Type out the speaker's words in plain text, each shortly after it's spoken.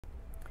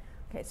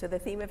Okay, so the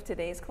theme of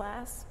today's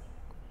class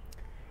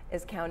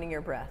is counting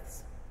your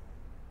breaths.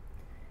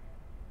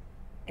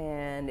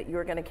 And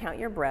you're going to count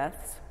your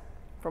breaths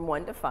from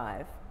 1 to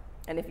 5.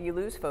 And if you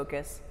lose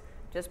focus,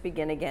 just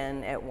begin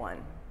again at 1.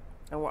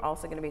 And we're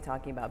also going to be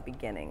talking about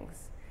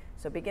beginnings.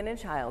 So begin in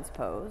child's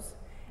pose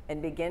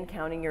and begin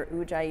counting your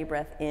Ujjayi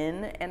breath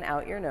in and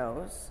out your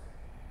nose.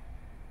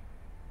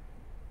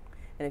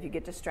 And if you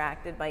get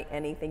distracted by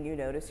anything you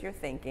notice you're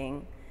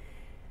thinking,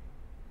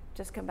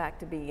 just come back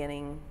to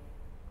beginning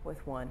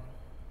with 1.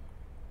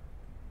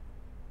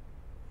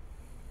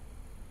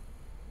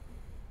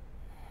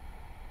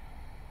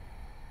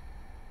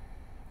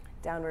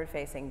 Downward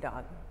facing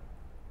dog.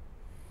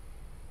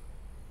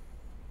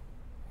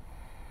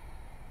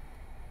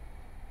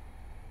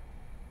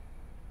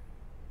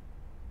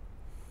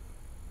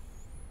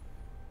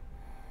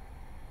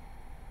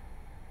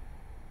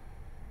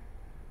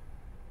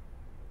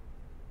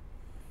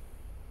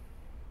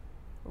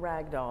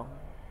 Ragdoll.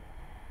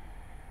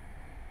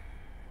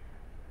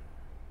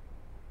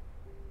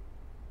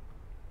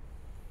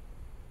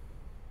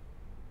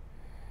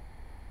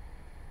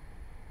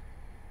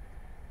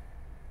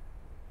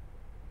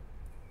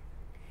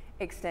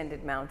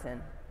 Extended mountain.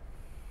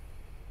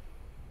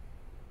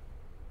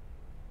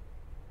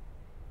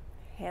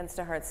 Hands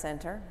to heart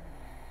center.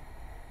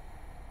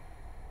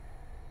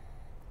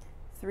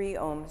 3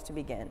 ohms to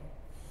begin.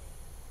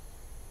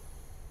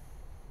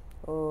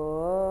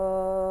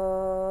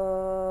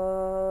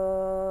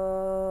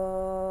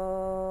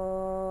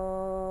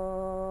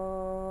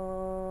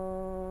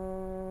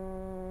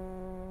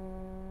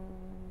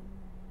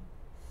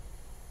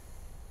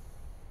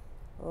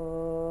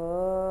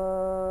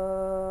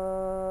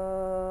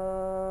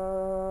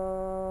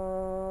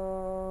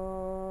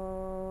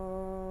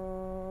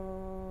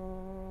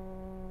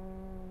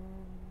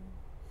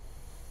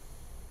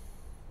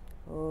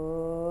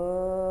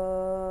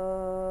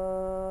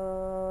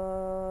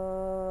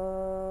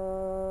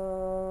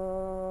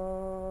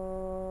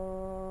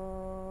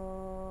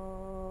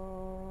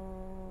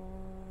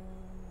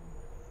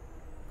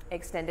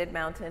 Extended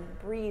mountain,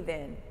 breathe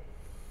in.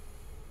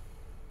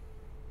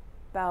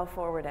 Bow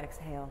forward,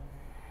 exhale.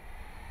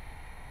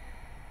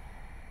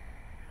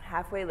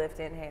 Halfway lift,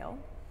 inhale.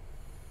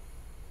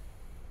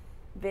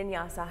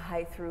 Vinyasa,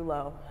 high through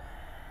low.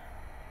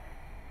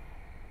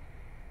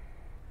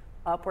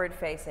 Upward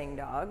facing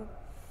dog.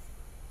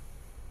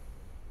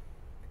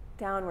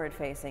 Downward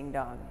facing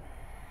dog.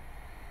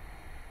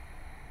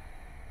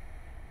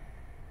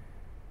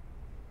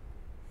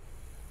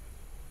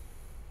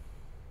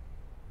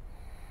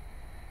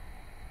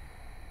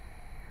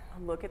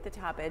 Look at the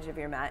top edge of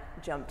your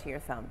mat, jump to your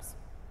thumbs.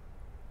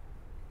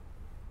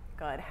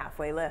 Good,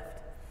 halfway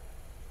lift.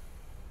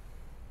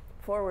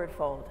 Forward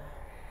fold.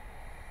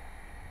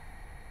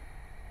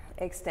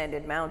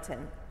 Extended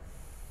mountain.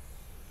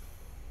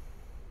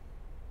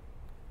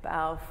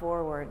 Bow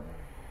forward.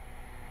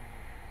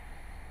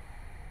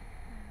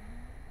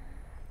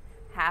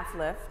 Half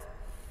lift.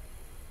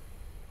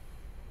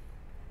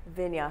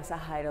 Vinyasa,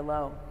 high to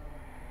low.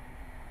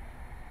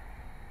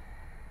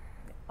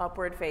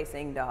 Upward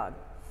facing dog.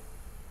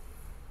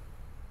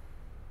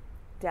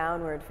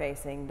 Downward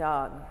facing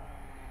dog.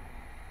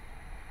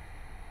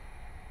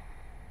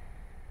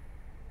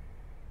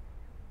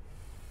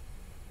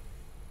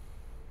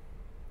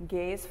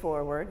 Gaze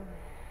forward.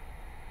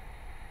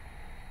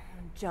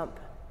 Jump.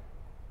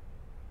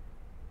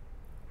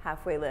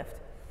 Halfway lift.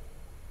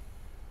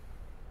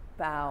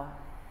 Bow.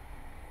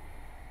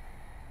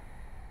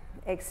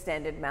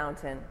 Extended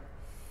mountain.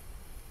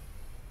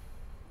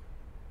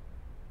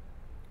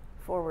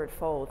 Forward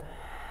fold.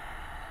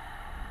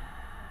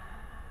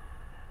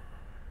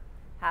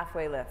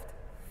 Halfway lift.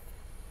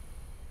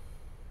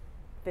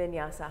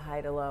 Vinyasa,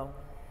 high to low.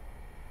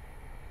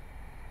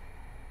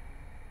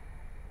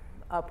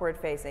 Upward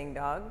facing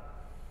dog.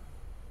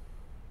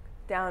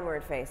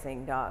 Downward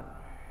facing dog.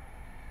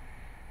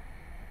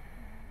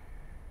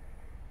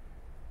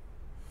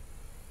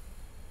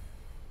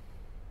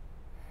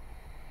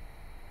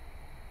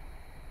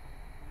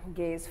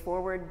 Gaze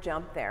forward,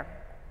 jump there.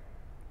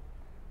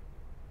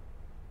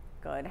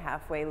 Good,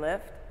 halfway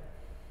lift.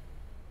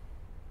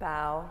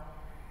 Bow.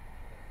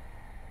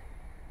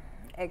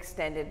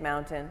 Extended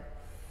mountain.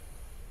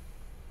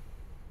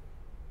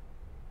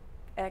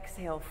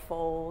 Exhale,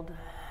 fold.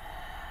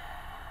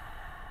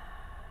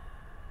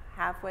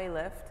 Halfway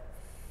lift.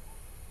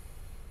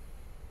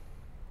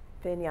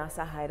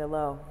 Vinyasa, high to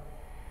low.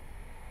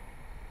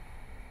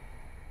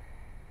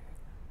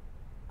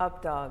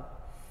 Up dog.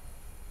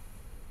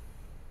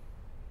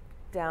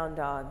 Down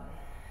dog.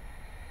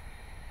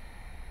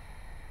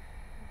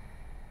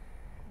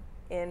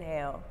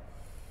 Inhale.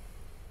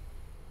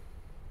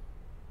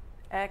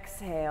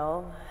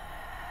 Exhale.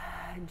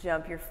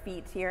 Jump your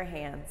feet to your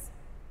hands.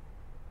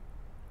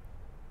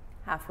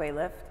 Halfway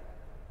lift.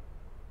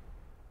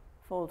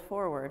 Fold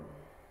forward.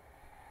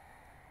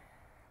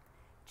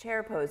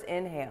 Chair pose,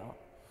 inhale.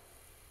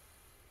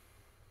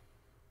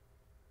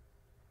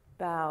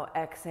 Bow,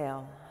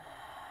 exhale.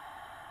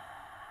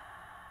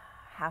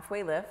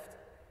 Halfway lift.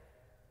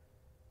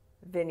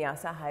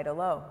 Vinyasa high to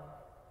low.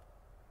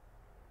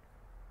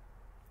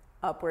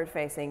 Upward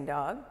facing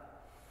dog.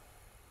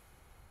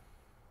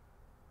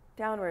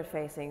 Downward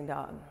facing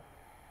dog.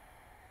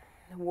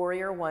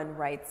 Warrior one,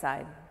 right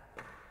side.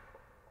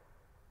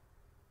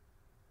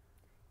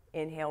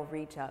 Inhale,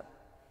 reach up.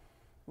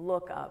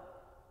 Look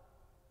up.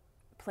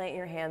 Plant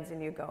your hands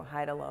and you go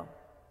high to low.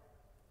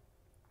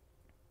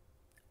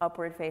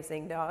 Upward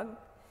facing dog.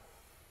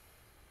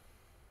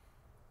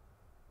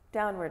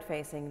 Downward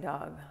facing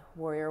dog.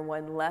 Warrior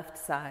one, left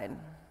side.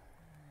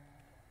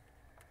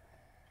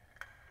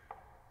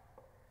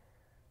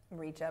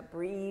 Reach up,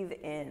 breathe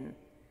in.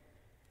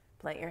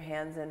 Plant your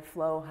hands and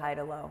flow high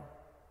to low.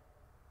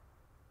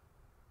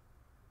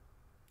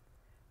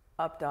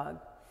 Up dog.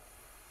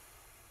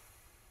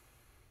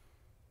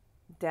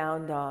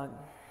 Down dog.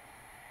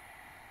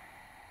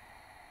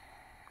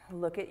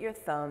 Look at your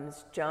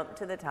thumbs, jump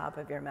to the top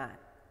of your mat.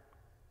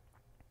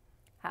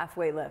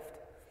 Halfway lift.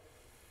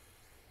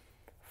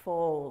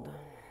 Fold.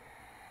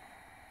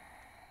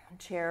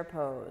 Chair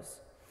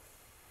pose.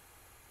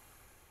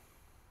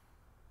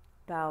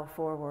 Bow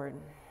forward.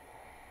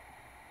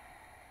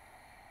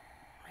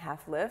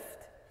 Half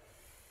lift.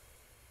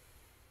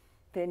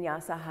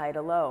 Vinyasa high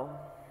to low.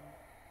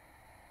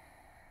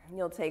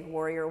 You'll take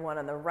warrior one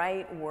on the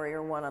right,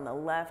 warrior one on the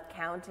left,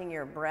 counting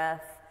your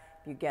breath.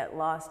 If you get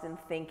lost in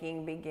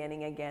thinking,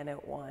 beginning again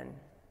at one.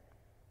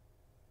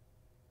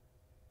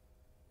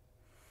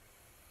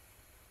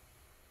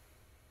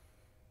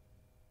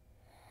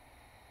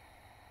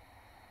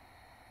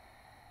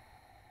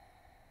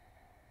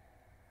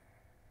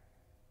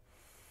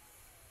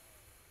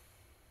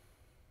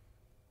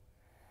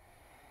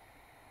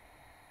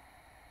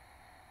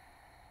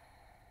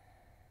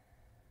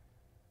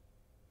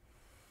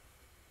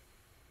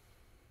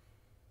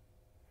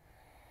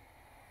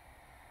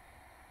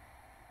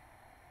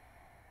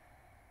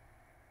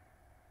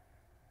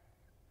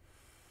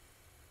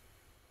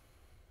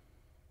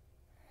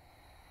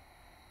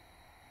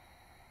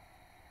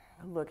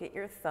 Look at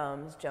your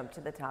thumbs, jump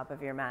to the top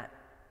of your mat.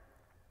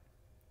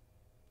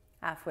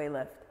 Halfway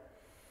lift.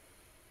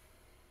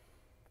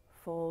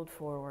 Fold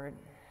forward.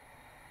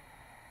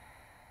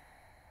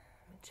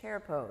 Chair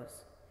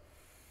pose.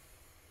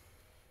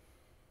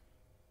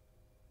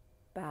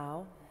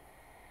 Bow.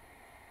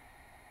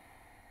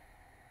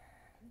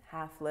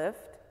 Half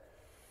lift.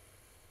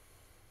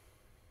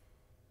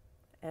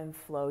 And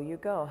flow you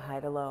go, high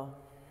to low.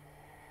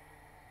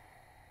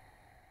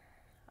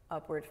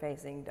 Upward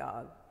facing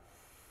dog.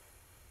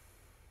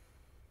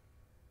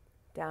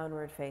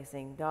 Downward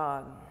facing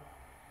dog.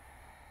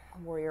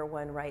 Warrior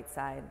one, right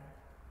side.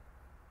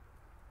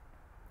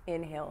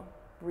 Inhale,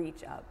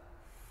 reach up.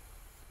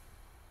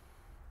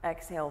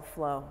 Exhale,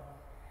 flow.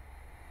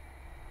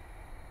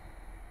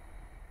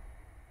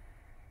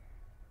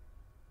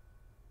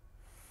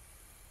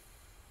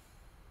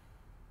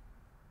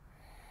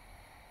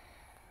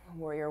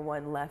 Warrior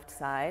one, left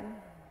side.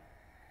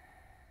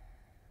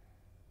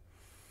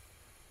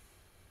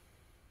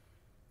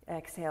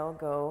 Exhale,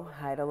 go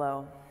high to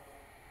low.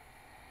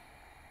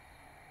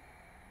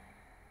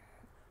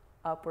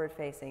 Upward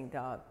facing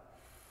dog.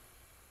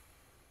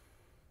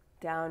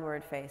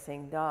 Downward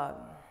facing dog.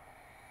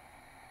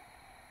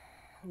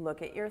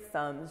 Look at your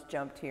thumbs,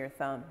 jump to your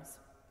thumbs.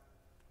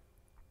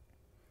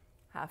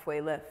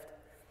 Halfway lift.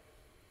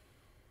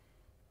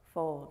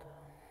 Fold.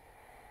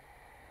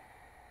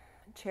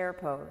 Chair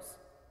pose.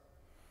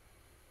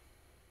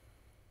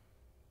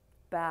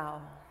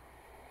 Bow.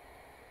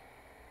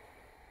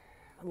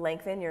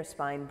 Lengthen your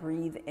spine,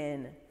 breathe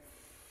in.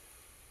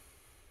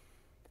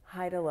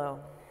 High to low.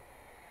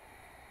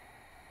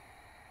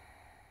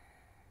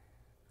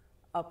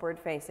 Upward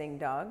facing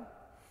dog.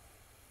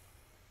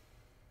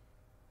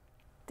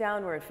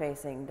 Downward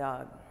facing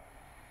dog.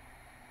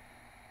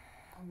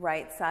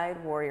 Right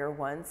side, warrior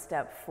one,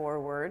 step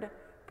forward.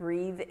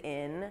 Breathe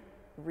in,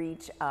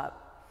 reach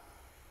up.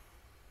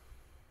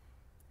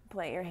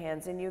 Plant your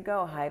hands and you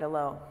go high to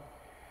low.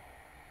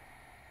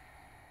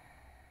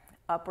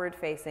 Upward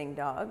facing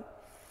dog.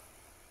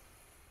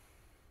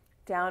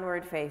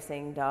 Downward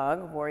facing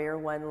dog. Warrior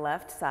one,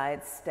 left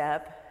side,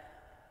 step,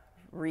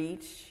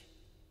 reach.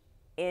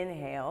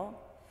 Inhale.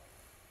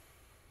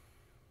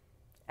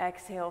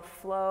 Exhale,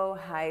 flow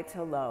high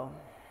to low.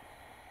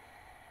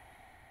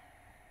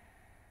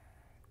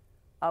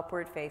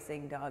 Upward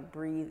facing dog,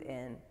 breathe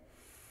in.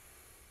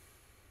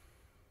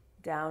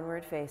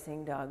 Downward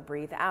facing dog,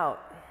 breathe out.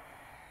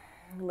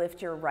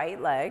 Lift your right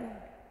leg.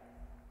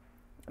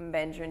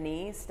 Bend your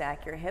knees,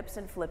 stack your hips,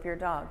 and flip your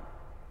dog.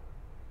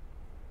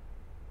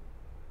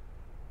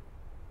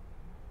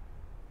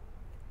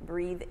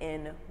 Breathe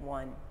in,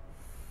 one.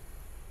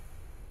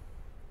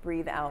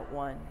 Breathe out,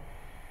 one.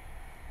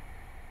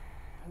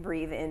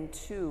 Breathe in,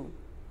 two.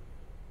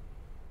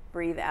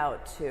 Breathe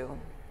out, two.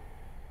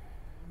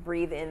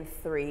 Breathe in,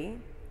 three.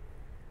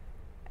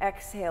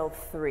 Exhale,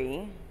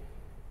 three.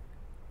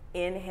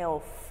 Inhale,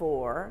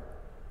 four.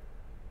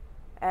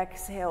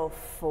 Exhale,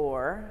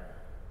 four.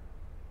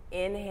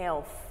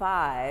 Inhale,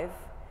 five.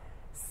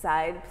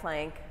 Side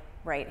plank,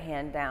 right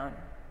hand down.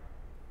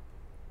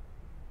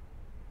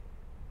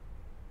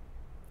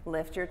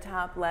 Lift your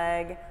top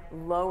leg,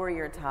 lower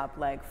your top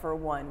leg for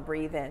 1.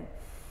 Breathe in.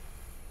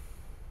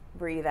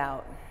 Breathe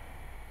out.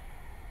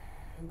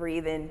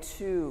 Breathe in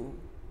 2.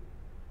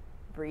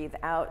 Breathe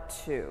out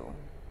 2.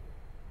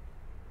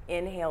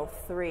 Inhale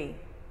 3.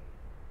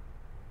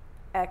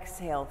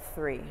 Exhale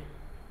 3.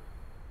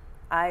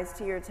 Eyes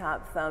to your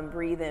top thumb.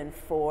 Breathe in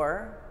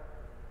 4.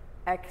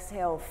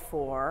 Exhale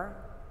 4.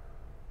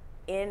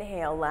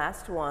 Inhale,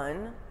 last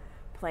 1.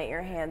 Plant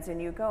your hands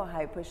and you go.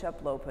 High push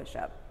up, low push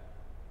up.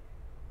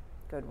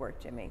 Good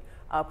work, Jimmy.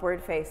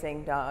 Upward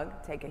facing dog.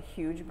 Take a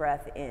huge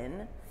breath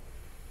in.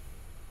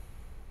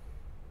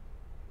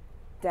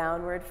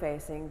 Downward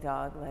facing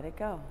dog. Let it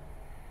go.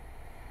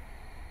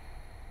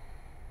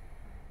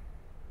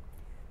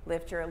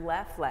 Lift your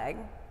left leg.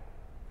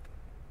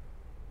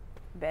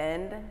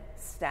 Bend,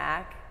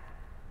 stack,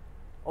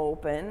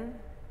 open,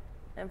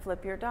 and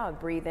flip your dog.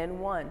 Breathe in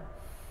 1.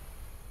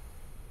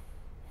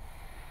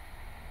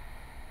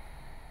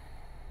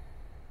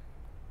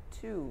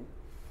 2.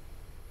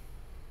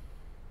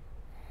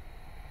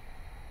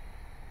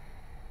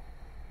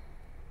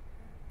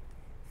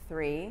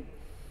 3.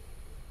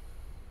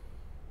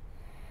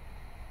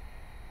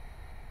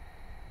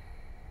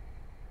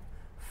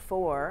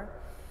 4.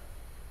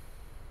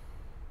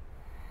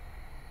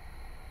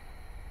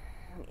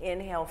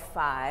 Inhale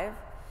 5.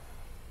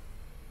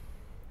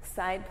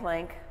 Side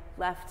plank,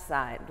 left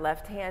side.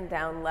 Left hand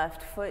down,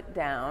 left foot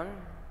down.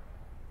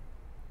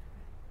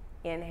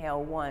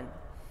 Inhale 1.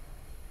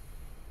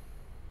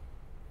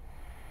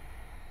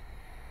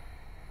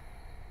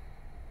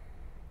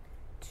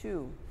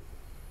 2.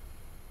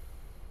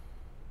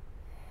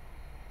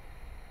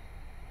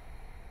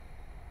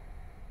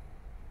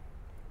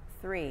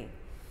 3.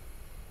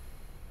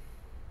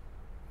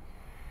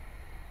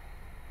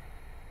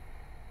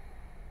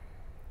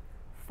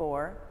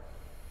 4.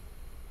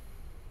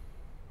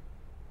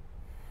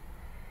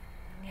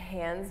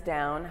 Hands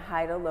down,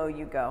 high to low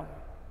you go.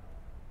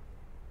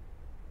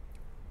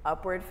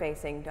 Upward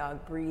facing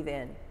dog, breathe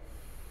in.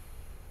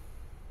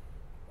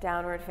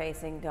 Downward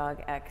facing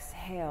dog,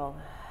 exhale.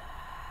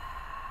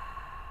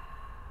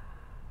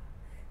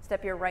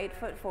 Step your right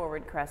foot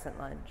forward, crescent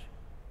lunge.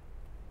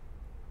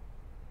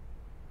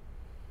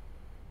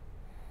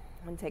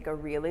 And take a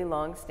really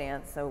long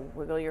stance, so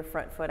wiggle your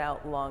front foot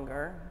out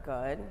longer.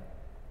 Good.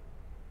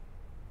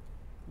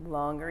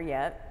 Longer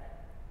yet.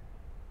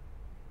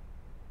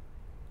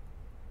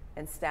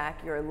 And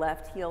stack your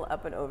left heel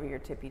up and over your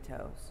tippy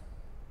toes.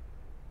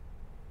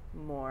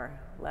 More.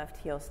 Left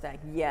heel stack.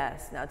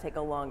 Yes. Now take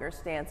a longer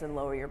stance and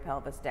lower your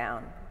pelvis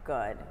down.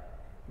 Good.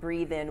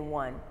 Breathe in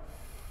 1.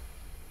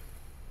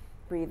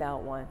 Breathe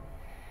out 1.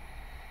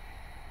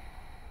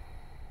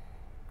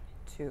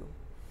 2.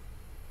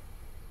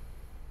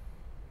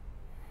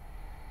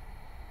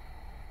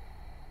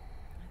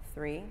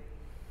 3.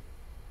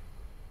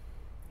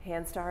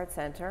 Hands to heart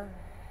center.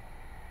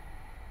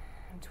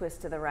 And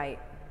twist to the right.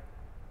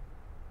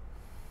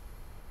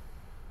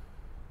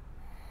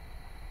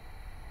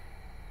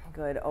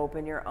 Good.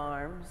 Open your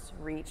arms.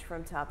 Reach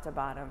from top to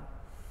bottom.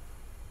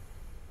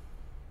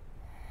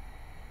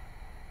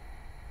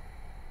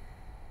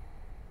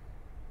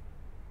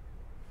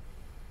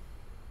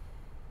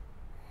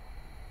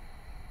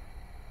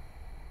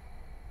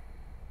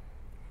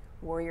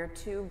 Warrior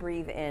 2,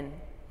 breathe in.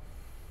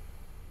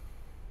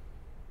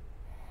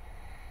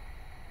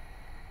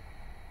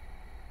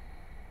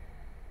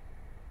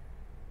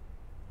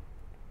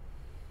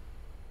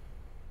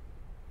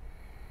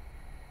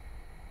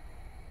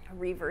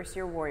 Reverse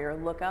your warrior.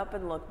 Look up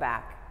and look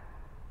back.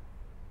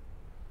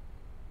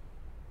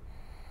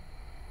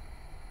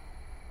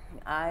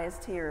 Eyes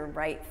to your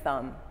right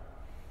thumb.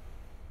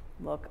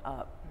 Look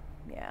up.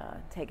 Yeah.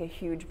 Take a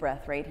huge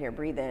breath right here.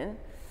 Breathe in.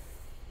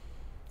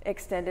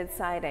 Extended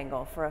side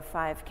angle for a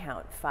 5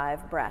 count.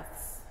 5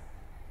 breaths.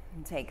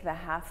 And take the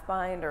half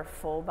bind or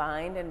full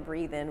bind and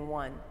breathe in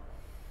 1.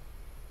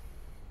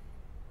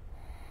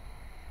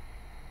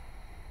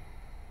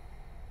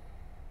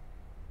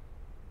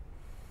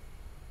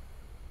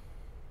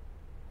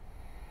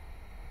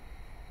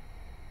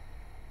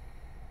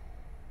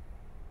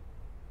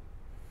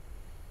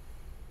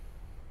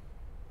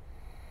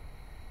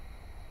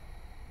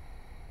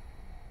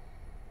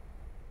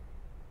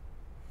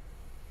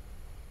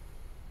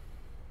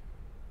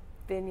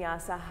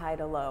 Vinyasa, high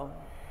to low.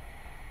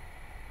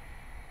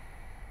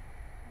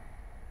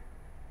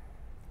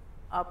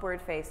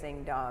 Upward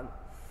facing dog.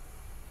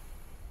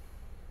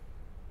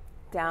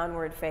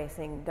 Downward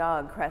facing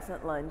dog,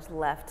 crescent lunge,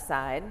 left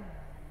side.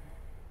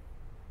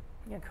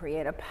 You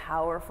create a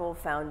powerful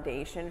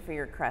foundation for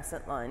your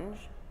crescent lunge.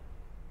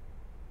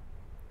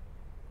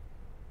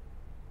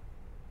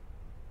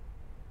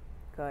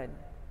 Good.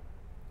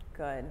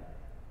 Good.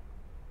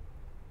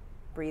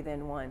 Breathe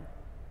in 1.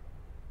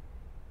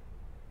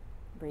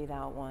 Breathe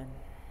out 1.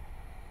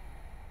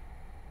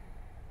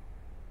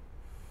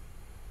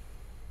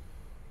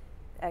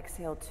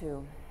 Exhale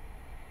 2.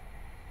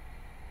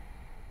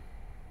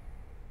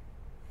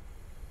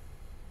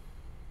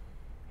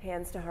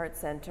 Hands to heart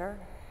center.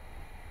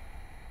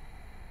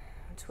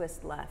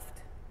 Twist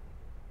left.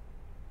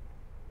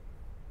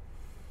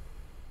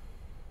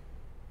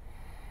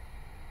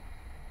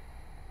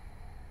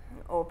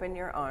 Open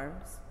your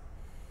arms.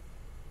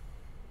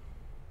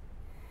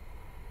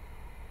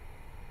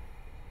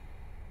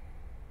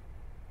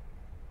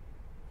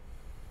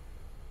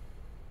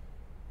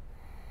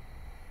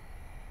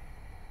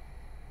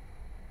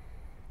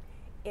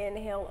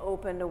 Inhale,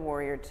 open to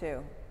warrior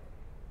two.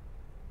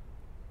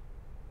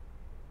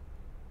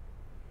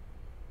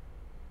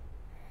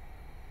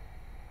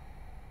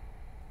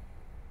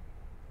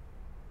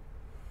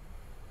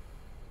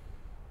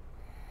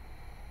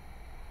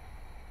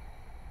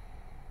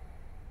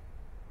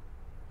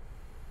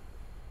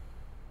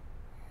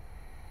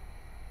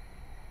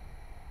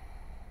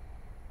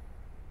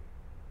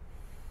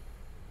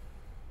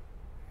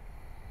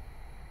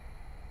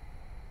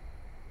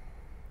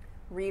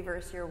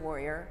 Reverse your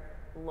warrior.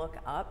 Look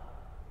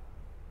up,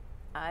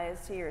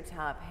 eyes to your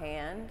top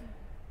hand.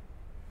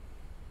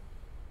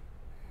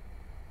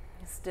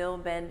 Still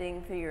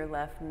bending through your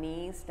left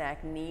knee,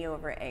 stack knee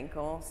over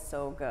ankle,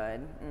 so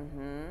good.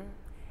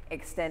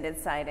 Extended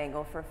side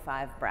angle for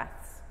 5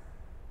 breaths.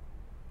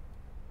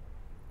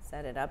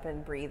 Set it up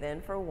and breathe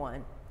in for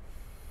 1.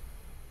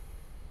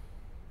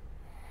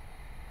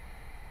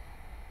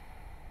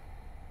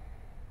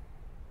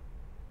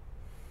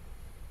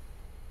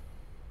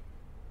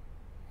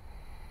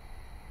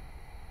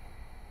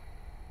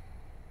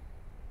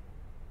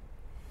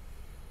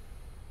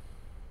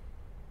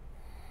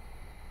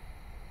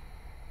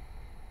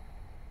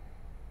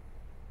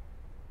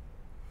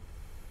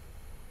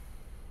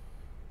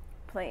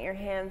 Plant your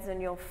hands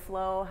and you'll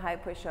flow. High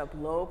push-up,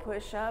 low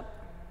push-up.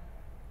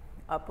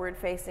 Upward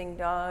facing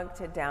dog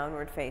to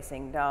downward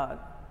facing dog.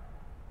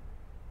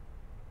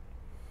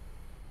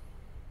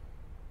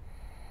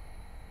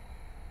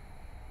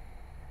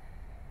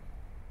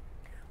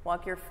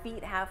 Walk your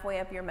feet halfway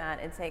up your mat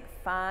and take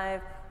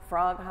 5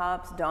 frog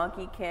hops,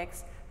 donkey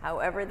kicks,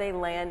 however they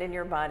land in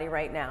your body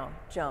right now.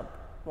 Jump.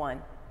 1.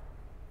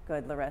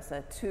 Good,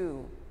 Larissa.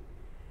 2,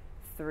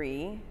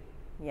 3.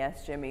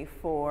 Yes, Jimmy.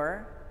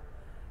 4,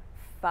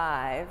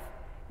 5,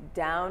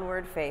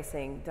 downward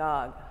facing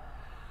dog.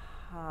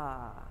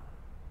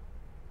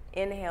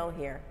 Inhale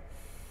here.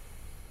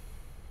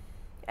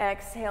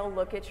 Exhale,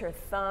 look at your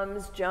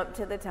thumbs, jump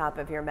to the top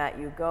of your mat.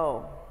 You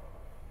go.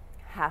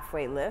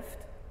 Halfway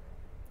lift,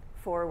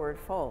 forward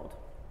fold.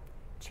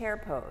 Chair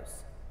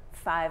pose,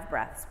 5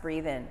 breaths.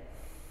 Breathe in.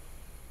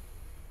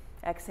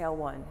 Exhale,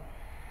 1.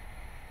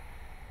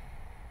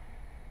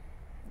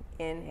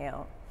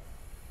 Inhale.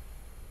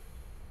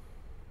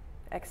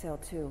 Exhale,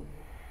 2.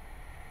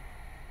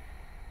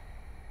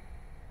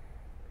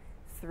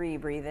 3,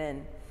 breathe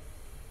in.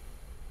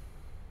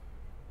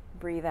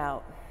 Breathe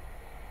out.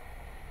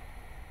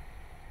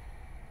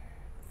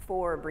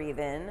 4, breathe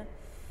in.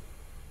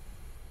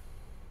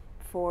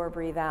 4,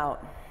 breathe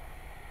out.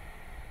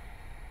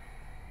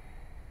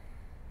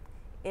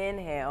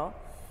 Inhale.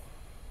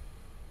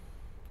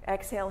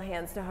 Exhale,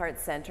 hands to heart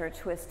center,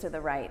 twist to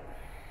the right.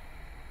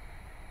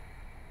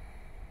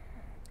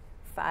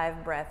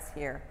 5 breaths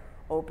here.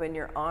 Open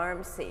your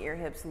arms, sit your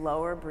hips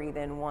lower, breathe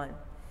in 1.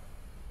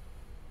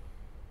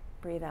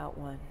 Breathe out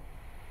 1.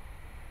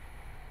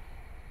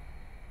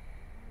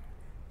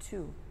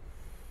 2.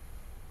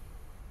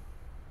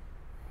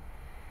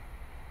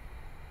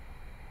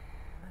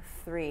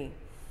 3.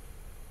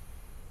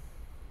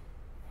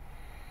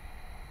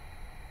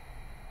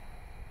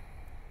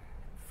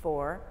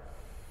 4.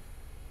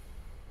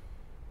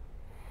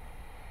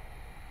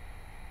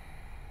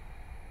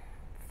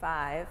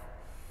 5.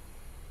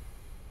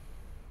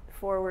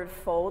 Forward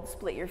fold,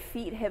 split your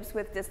feet, hips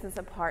width distance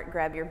apart.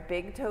 Grab your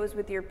big toes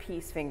with your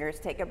peace fingers.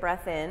 Take a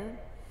breath in.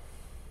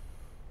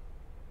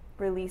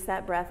 Release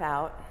that breath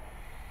out.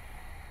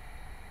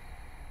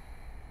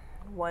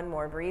 1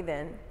 more, breathe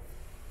in.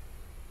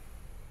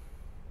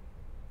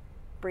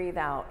 Breathe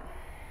out.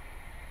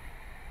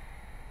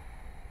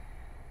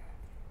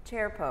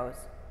 Chair pose.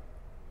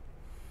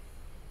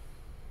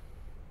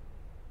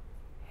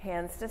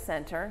 Hands to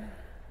center,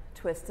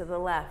 twist to the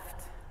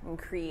left. And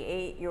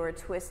create your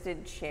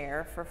twisted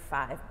chair for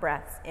 5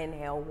 breaths.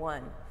 Inhale,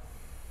 1.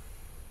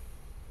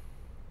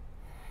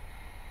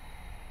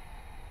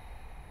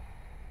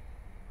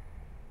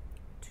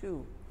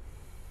 2.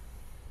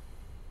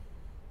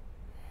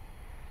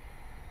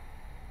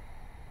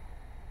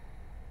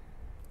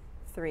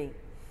 3.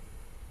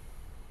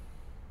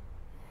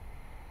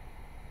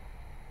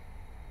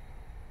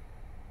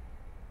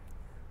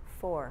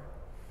 4.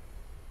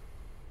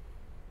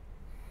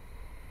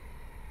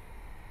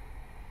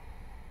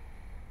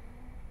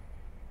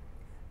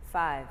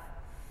 5.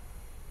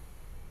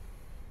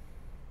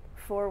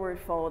 Forward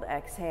fold,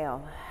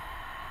 exhale.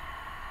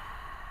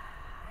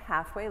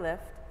 Halfway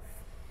lift.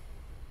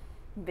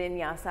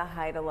 Vinyasa,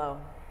 high to low.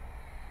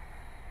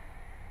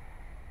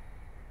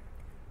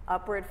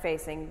 Upward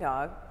facing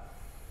dog.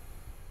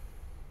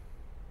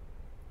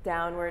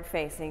 Downward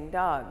facing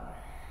dog.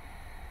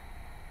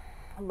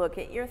 Look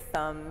at your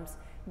thumbs,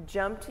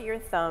 jump to your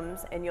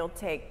thumbs, and you'll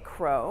take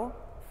crow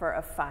for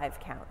a 5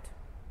 count.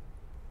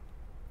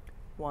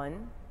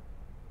 1,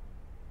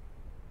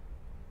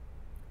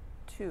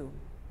 2,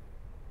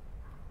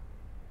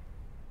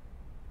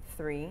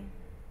 3,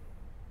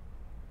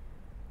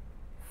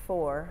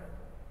 4,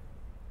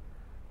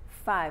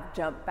 5.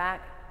 Jump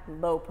back,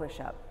 low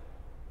push-up.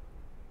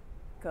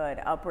 Good.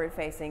 Upward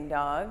facing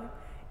dog,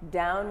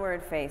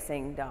 downward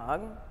facing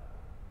dog.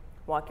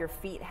 Walk your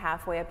feet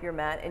halfway up your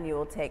mat and you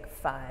will take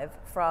 5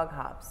 frog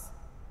hops.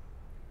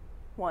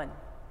 1.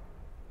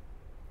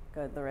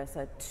 Good,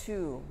 Larissa.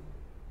 2,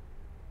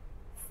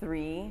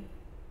 3,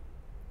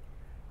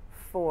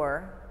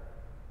 4,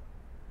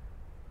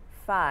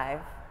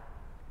 5.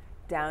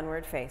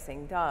 Downward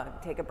facing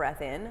dog. Take a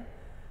breath in.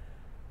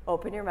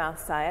 Open your mouth,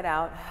 sigh it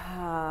out.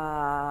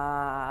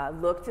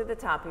 Look to the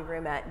top of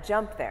your mat,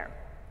 jump there.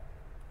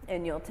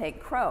 And you'll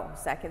take crow,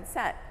 second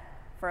set,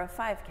 for a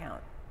 5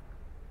 count.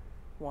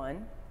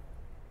 1,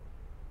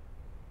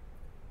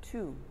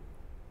 2,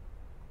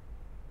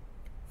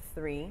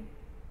 3,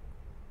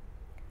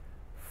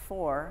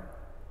 4,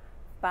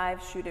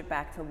 5. Shoot it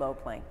back to low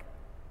plank.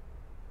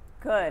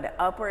 Good.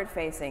 Upward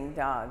facing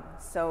dog.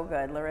 So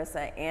good,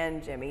 Larissa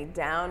and Jimmy.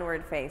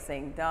 Downward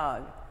facing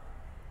dog.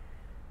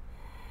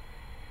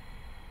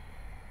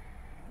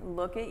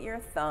 Look at your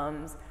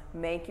thumbs.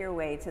 Make your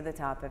way to the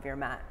top of your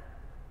mat.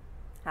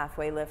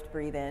 Halfway lift,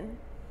 breathe in.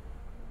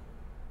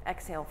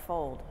 Exhale,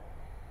 fold.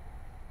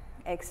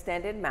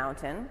 Extended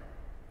mountain.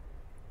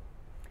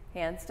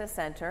 Hands to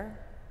center.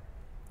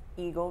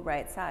 Eagle,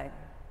 right side.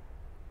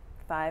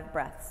 5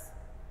 breaths.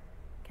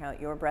 Count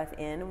your breath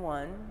in,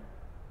 1,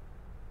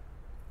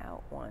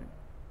 out 1.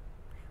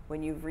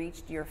 When you've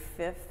reached your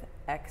 5th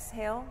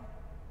exhale,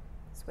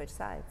 switch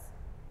sides.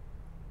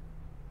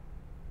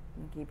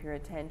 And keep your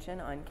attention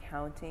on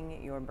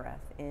counting your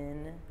breath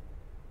in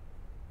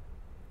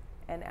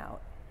and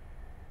out.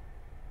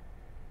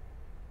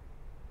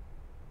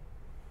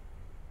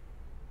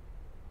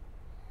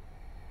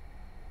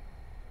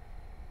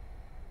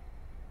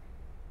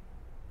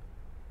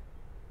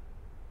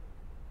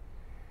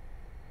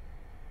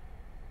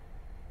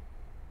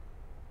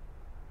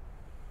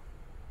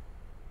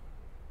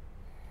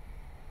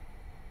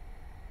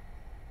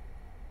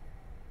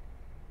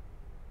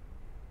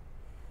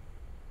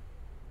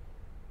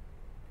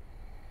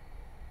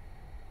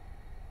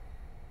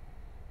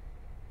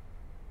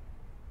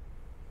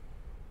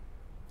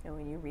 And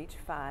when you reach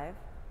 5,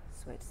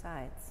 switch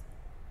sides.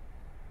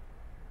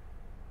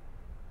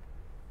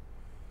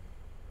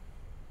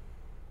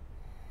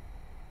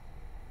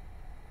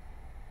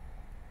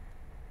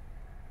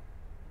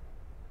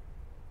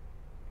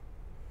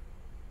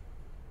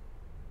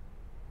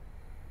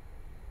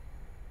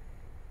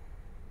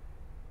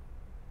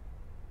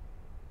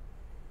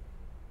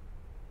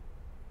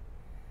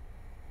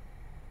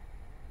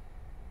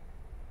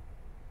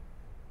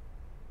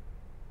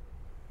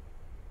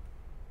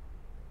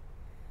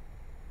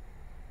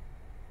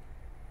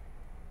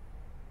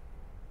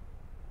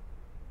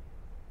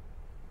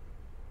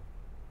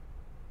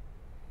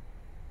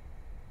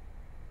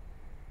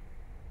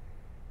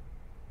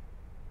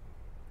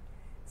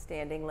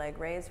 Standing leg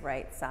raise,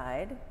 right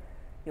side.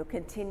 You'll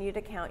continue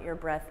to count your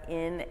breath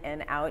in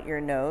and out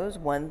your nose,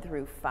 1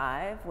 through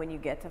 5. When you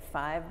get to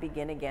 5,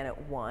 begin again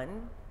at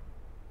 1.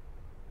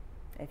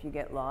 If you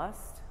get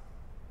lost,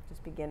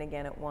 just begin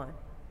again at 1.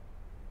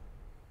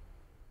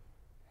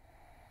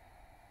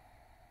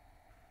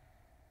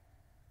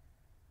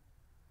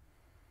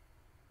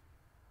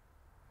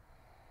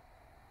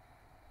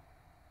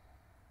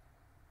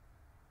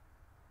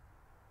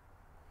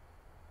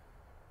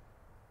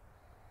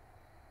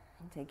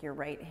 Take your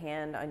right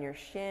hand on your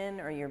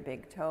shin or your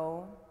big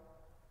toe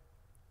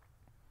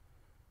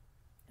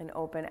and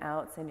open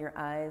out. Send your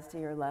eyes to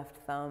your left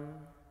thumb.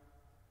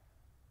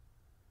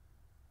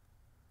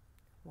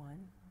 1,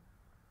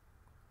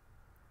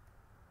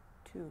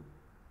 2,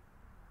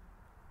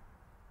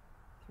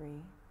 3,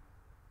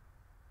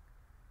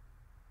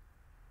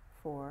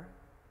 4,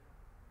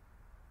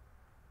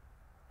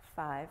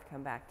 5.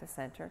 Come back to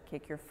center.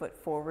 Kick your foot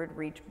forward.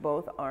 Reach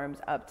both arms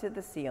up to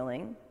the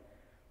ceiling.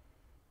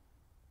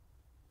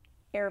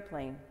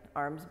 Airplane,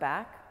 arms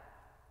back,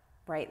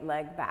 right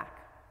leg back.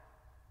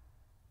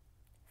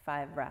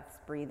 5 breaths.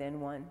 Breathe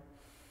in, 1.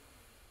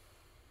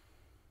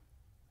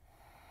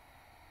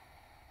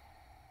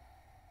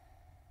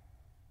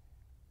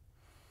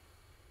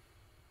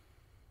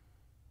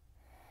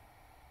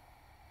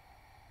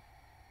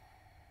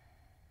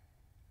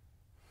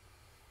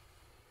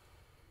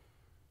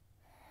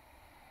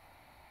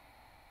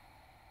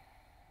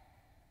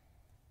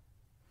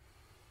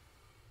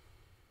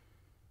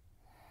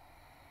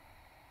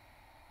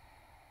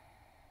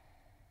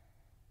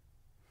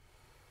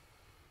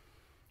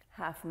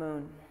 Half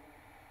moon.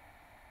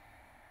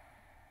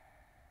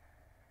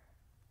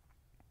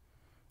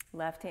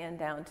 Left hand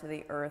down to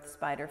the earth,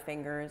 spider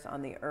fingers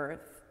on the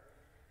earth.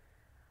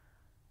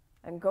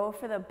 And go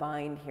for the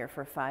bind here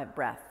for 5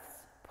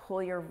 breaths.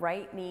 Pull your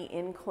right knee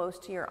in close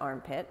to your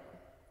armpit,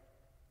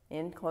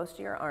 and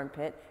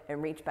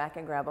reach back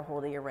and grab a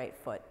hold of your right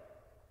foot.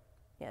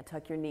 Yeah,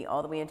 tuck your knee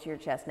all the way into your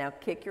chest. Now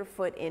kick your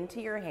foot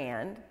into your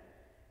hand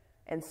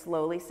and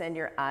slowly send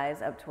your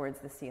eyes up towards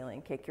the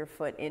ceiling. Kick your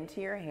foot into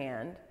your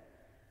hand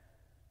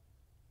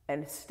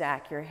And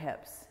stack your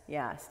hips.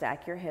 Yeah,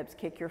 stack your hips.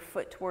 Kick your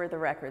foot to where the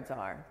records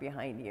are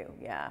behind you.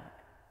 Yeah,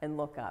 and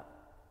look up.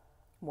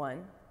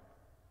 1,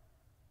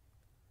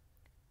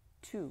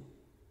 2,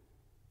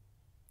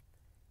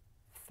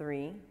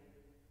 3,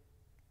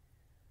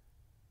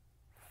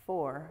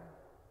 4.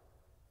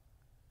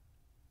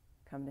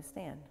 Come to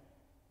stand.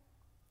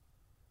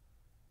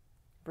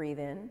 Breathe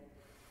in.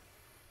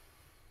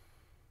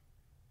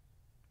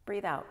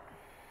 Breathe out.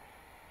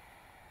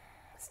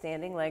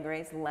 Standing leg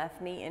raise,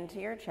 left knee into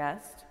your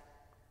chest,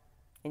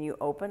 and you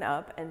open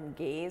up and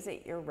gaze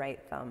at your right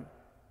thumb.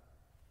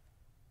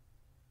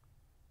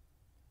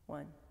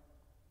 1,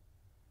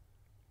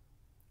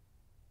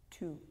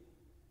 2,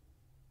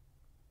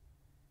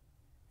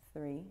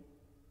 3,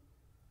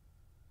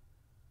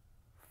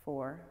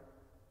 4,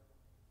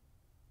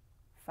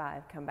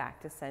 5. Come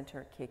back to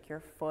center. Kick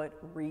your foot,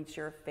 reach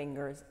your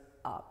fingers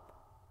up.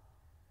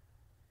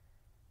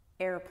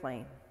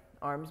 Airplane.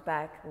 Arms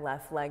back,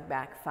 left leg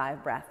back,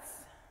 5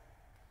 breaths.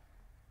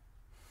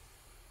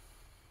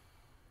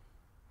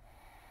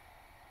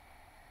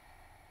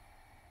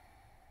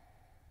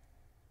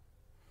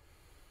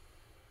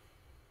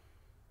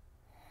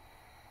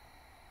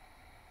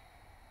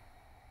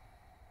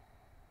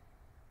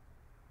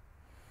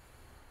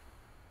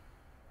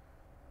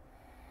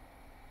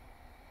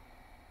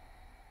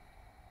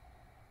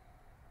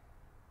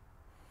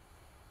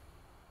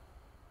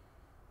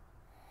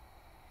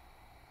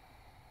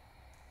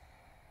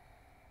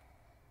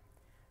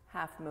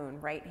 Half moon,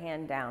 right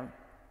hand down.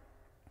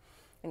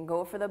 And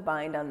go for the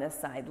bind on this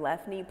side.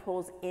 Left knee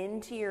pulls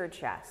into your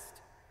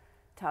chest.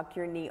 Tuck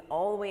your knee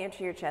all the way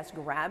into your chest.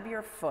 Grab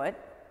your foot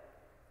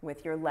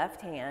with your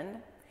left hand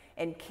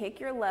and kick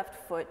your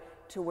left foot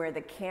to where the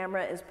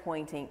camera is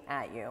pointing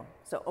at you.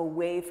 So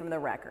away from the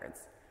records.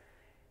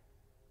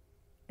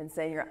 And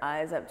send your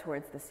eyes up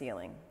towards the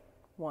ceiling.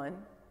 1,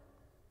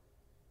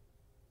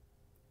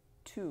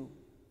 2,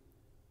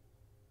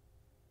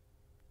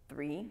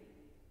 3,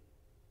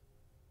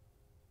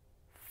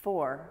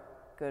 4,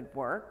 good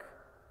work,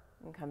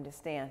 and come to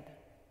stand.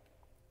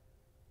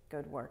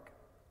 Good work,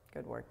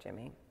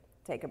 Jimmy.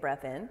 Take a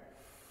breath in.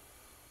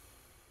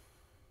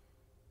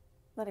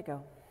 Let it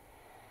go.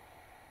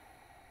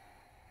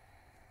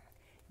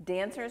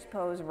 Dancer's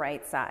pose,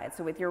 right side.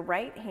 So with your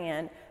right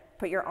hand,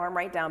 put your arm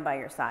right down by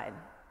your side.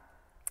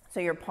 So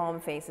your palm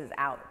faces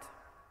out.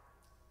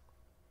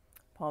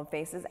 Palm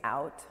faces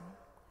out.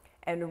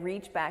 And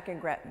reach back and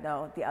grab,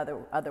 no, the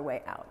other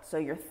way out. So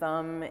your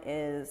thumb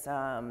is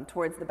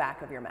towards the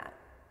back of your mat.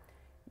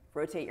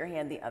 Rotate your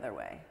hand the other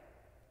way.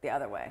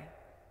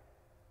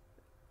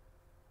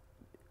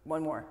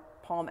 One more,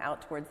 palm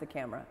out towards the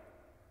camera.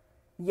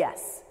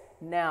 Yes,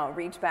 now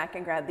reach back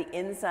and grab the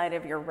inside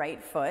of your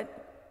right foot,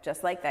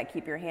 just like that.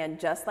 Keep your hand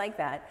just like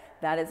that.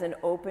 That is an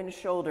open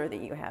shoulder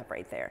that you have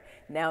right there.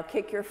 Now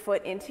kick your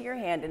foot into your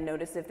hand and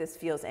notice if this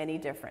feels any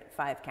different.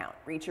 5 count.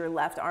 Reach your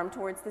left arm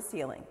towards the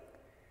ceiling.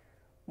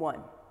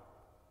 1,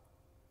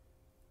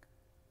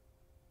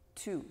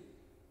 2,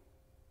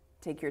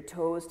 take your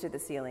toes to the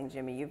ceiling,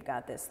 Jimmy, you've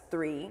got this.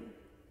 3,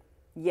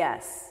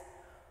 yes.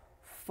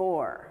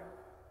 4,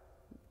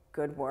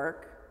 good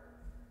work.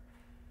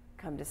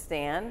 Come to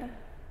stand,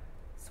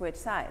 switch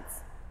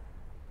sides.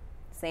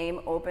 Same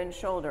open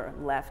shoulder,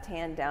 left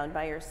hand down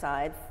by your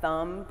side,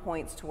 thumb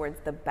points towards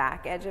the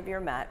back edge of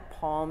your mat,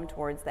 palm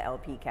towards the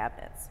LP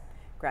cabinets.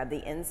 Grab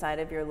the inside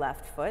of your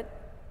left foot,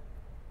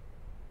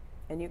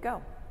 and you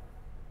go.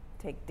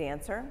 Take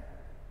dancer.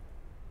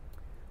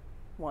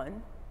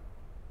 1,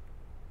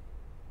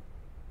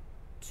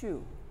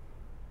 2,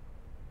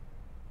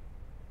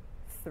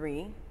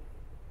 3,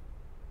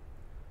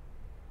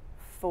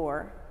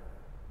 4,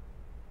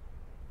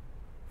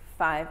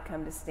 5.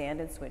 Come to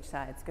stand and switch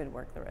sides. Good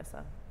work,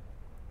 Larissa.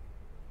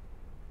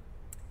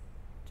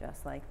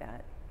 Just like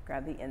that.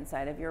 Grab the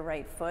inside of your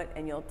right foot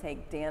and you'll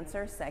take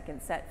dancer,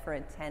 second set for a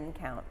 10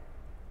 count.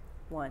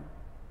 1,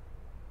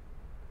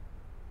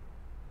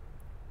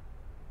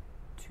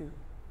 2,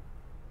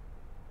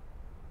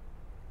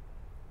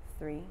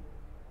 3,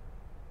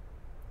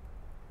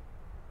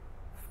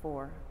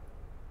 4,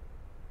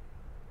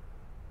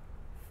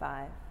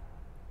 5,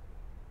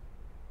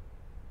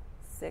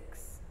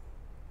 6,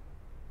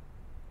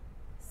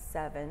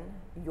 7,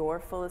 your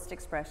fullest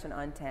expression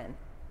on 10,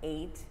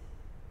 8,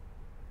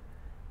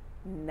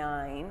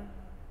 9,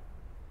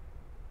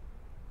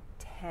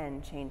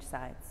 10, change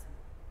sides.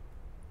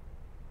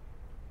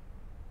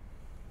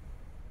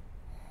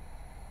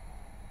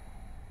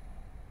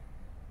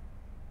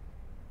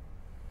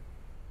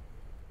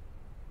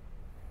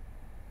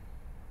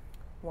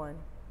 One,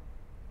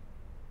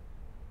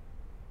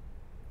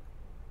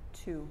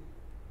 2,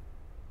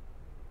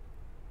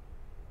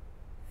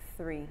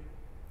 3,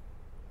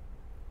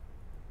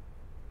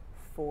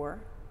 4,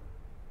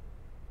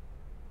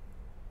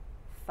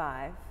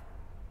 5,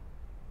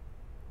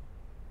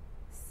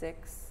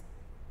 6,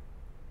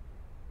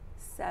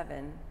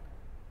 7,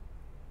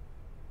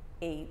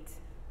 8,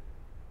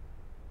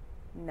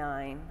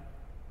 9,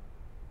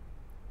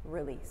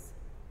 release.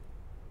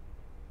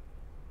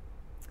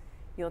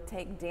 You'll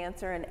take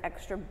dancer an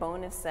extra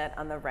bonus set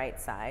on the right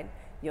side.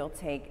 You'll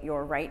take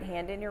your right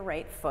hand and your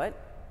right foot,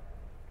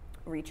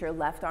 reach your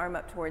left arm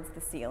up towards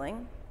the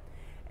ceiling,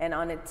 and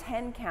on a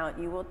 10 count,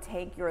 you will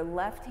take your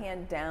left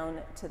hand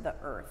down to the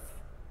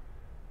earth.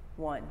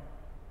 1,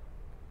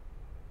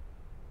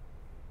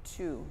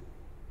 2,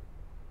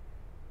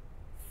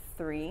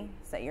 3,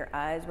 set your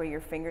eyes where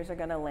your fingers are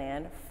gonna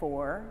land.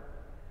 4,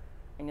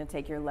 and you'll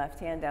take your left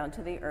hand down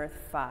to the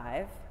earth.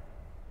 5,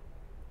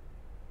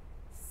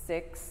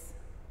 6,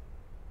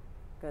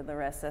 good,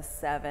 Larissa.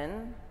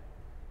 7,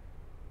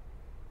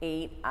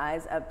 8,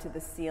 eyes up to the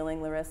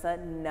ceiling, Larissa.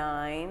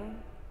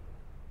 9,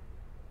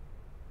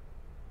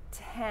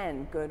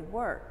 10, good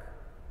work.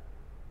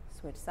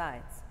 Switch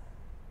sides.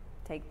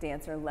 Take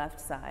dancer left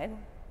side,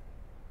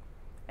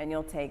 and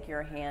you'll take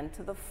your hand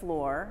to the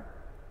floor.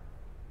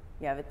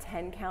 You have a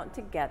 10 count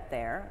to get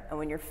there, and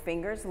when your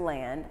fingers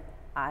land,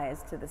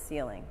 eyes to the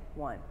ceiling.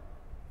 1,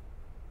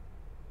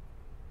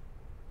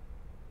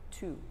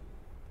 2,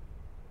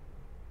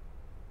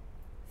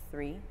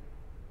 3,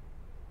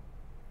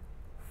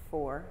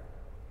 4,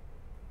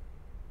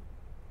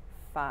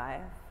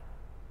 5,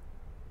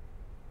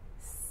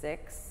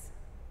 6,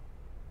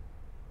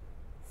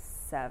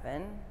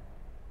 7,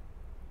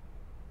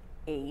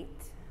 8,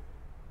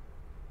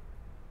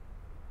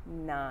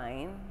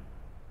 9,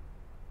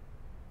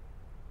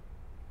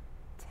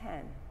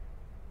 10.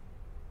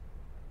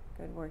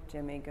 Good work,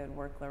 Jimmy. Good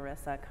work,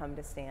 Larissa. Come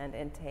to stand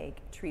and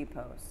take tree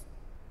pose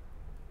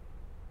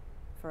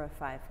for a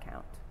 5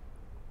 count.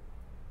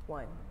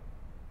 1,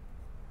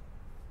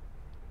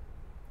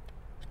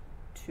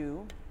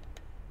 2,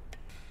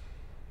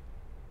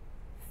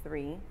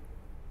 3,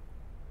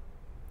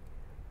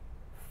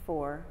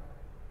 4,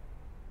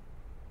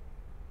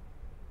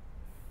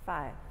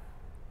 5.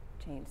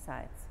 Change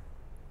sides.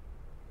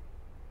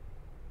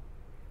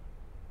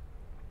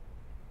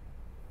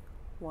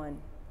 1,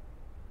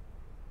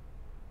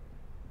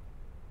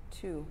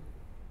 2,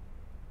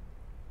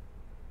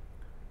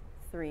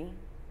 3,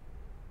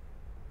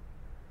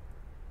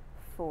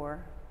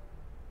 4,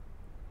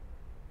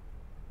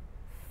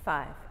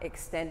 5.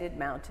 Extended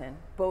mountain.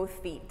 Both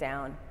feet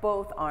down,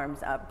 both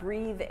arms up.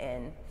 Breathe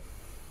in.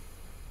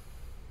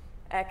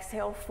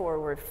 Exhale,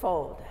 forward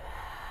fold.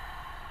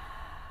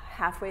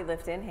 Halfway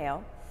lift,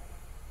 inhale.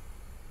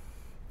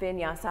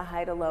 Vinyasa,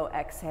 high to low,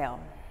 exhale.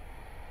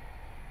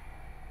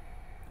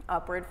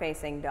 Upward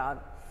facing dog.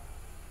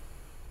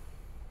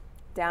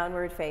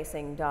 Downward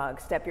facing dog.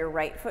 Step your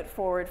right foot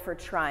forward for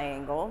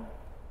triangle.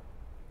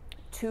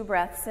 2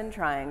 breaths in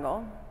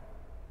triangle.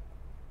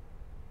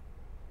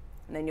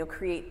 And then you'll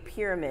create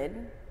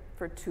pyramid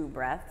for 2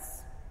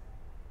 breaths.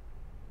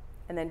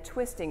 And then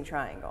twisting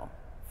triangle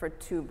for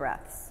 2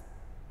 breaths.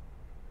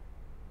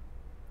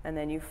 And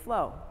then you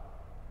flow.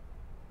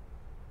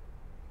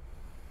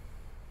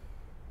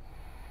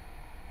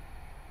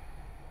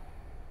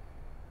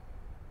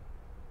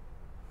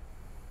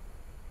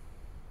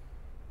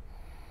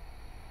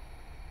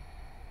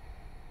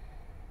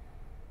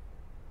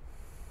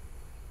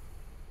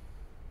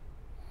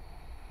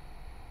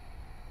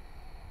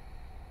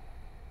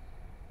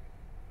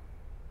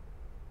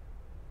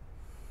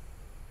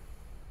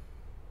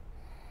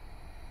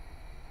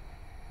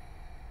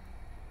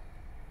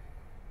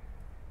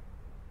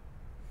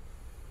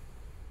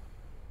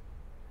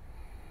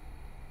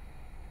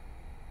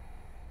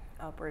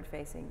 Upward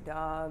facing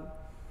dog,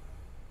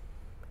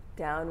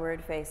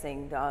 downward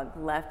facing dog,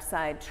 left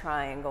side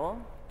triangle,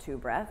 2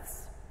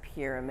 breaths,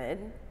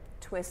 pyramid,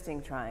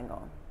 twisting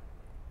triangle.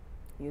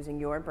 Using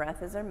your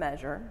breath as a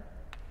measure.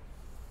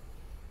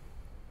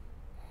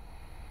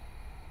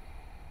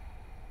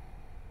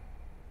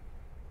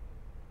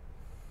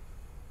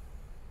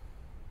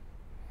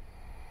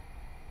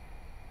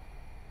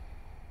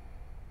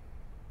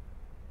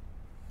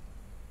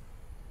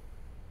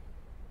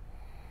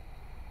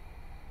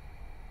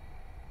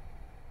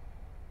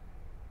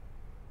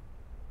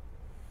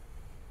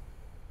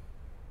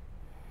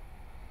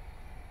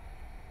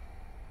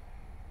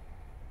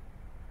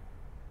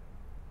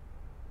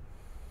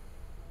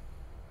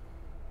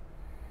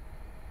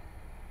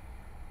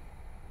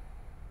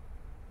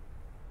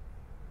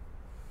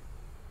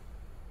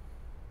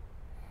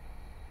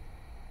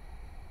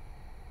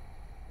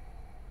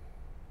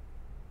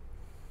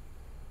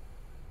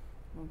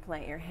 And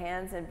plant your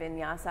hands in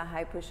vinyasa,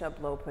 high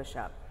push-up, low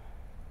push-up.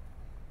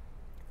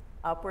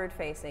 Upward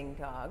facing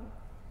dog.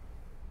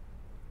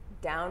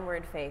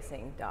 Downward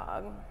facing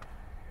dog.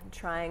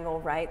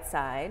 Triangle right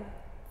side,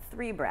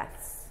 3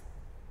 breaths.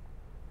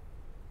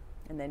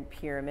 And then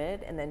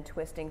pyramid, and then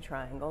twisting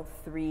triangle,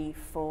 3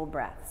 full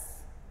breaths.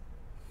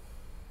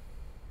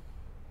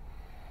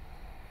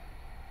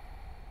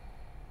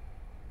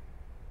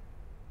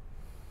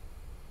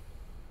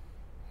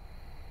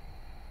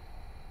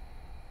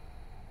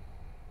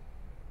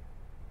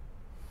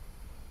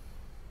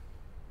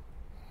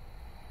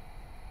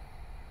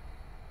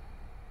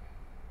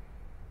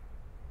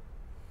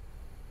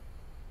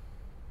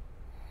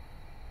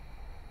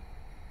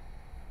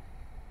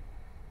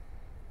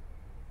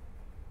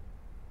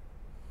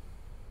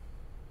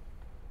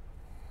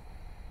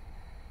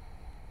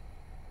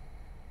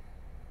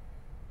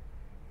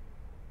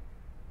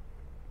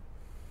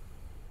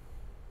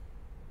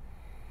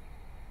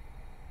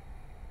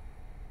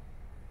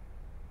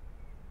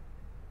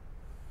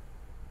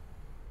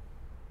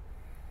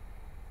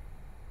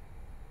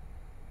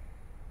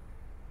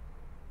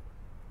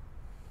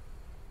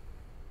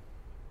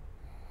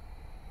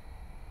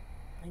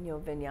 And you'll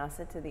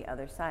vinyasa to the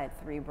other side.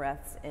 3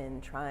 breaths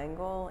in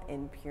triangle,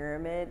 in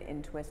pyramid,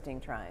 in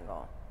twisting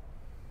triangle.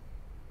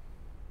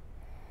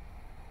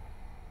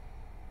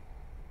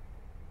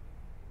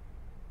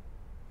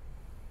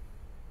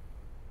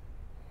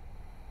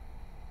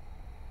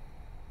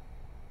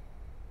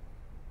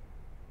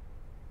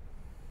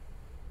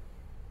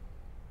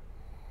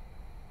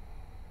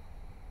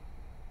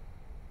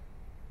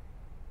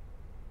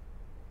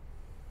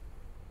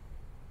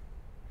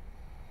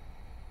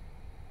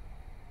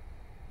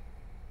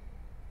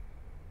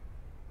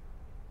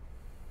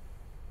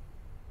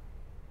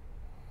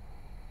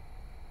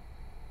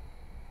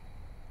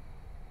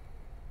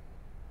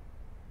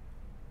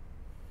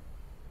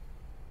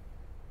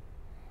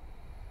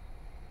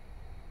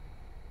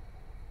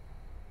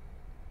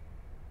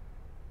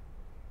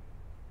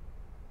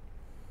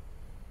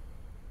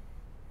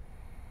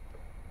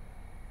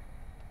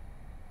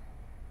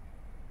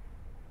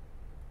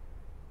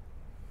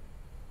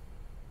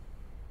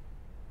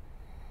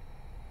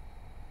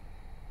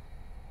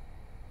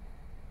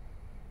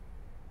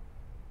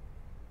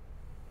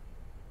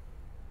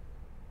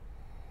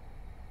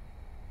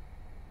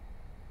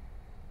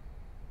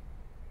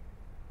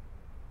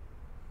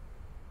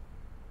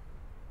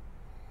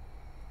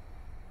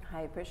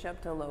 High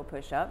push-up to low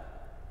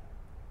push-up.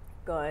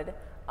 Good.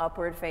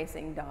 Upward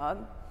facing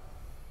dog.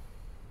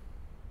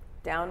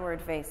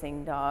 Downward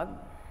facing dog.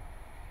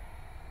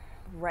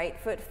 Right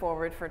foot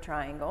forward for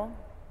triangle.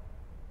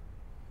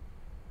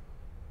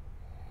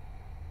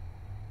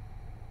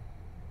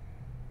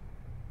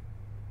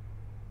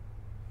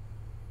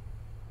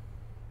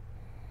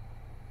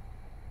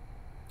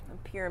 A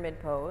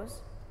pyramid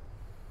pose.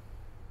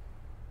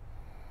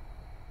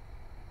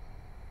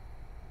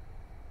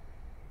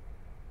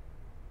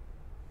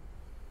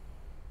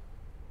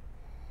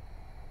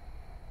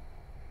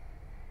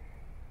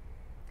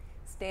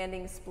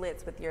 Standing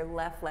splits with your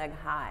left leg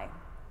high.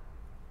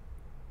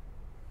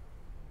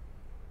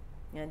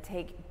 And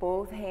take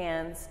both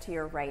hands to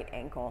your right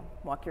ankle.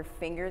 Walk your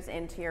fingers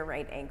into your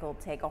right ankle.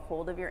 Take a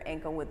hold of your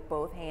ankle with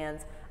both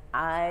hands.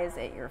 Eyes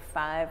at your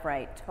 5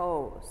 right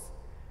toes.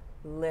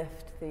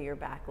 Lift through your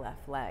back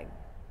left leg.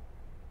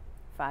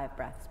 5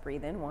 breaths.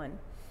 Breathe in 1.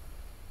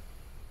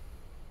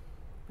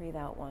 Breathe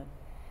out 1.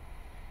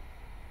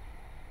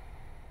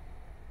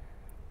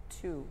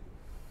 2.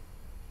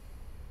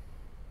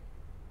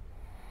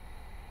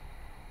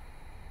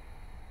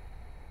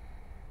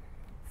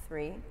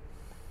 3.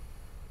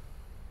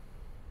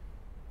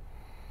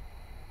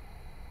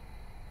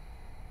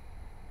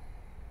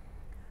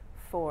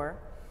 4.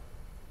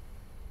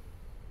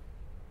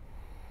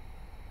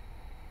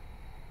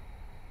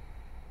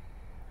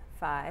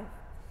 5.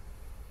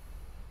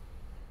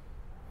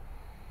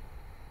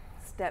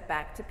 Step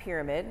back to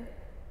pyramid.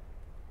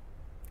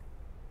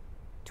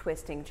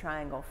 Twisting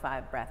triangle,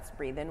 5 breaths.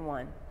 Breathe in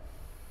 1.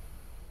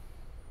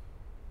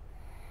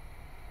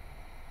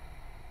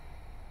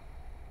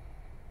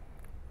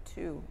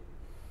 2.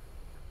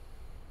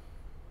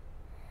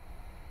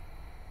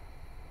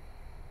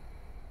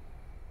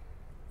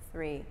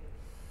 3.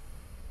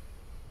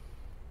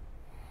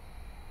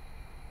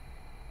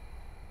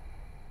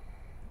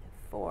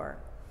 4.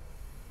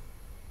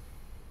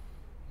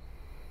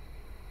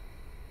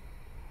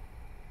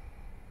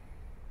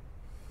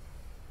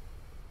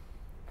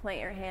 'Plant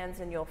your hands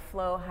and you'll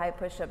flow high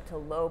push-up to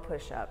low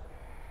push-up.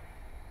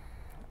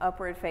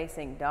 Upward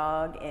facing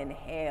dog,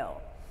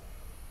 inhale.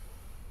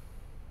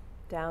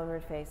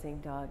 Downward facing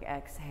dog,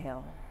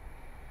 exhale.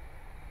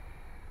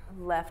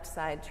 Left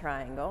side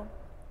triangle.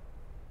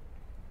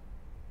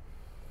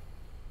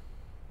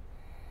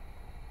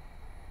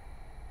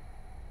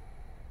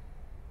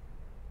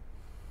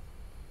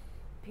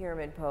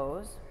 Pyramid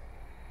pose.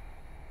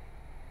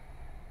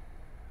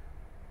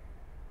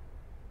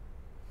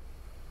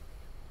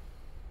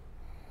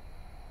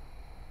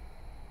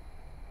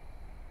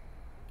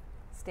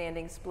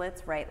 Standing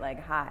splits, right leg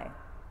high.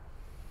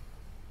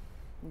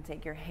 And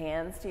take your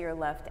hands to your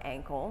left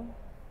ankle,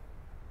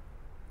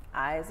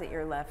 eyes at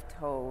your left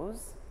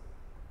toes,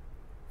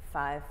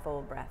 5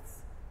 full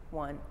breaths.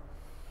 1.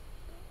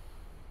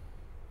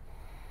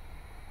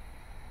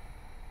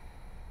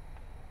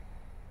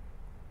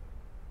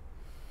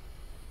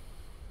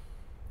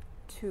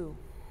 2.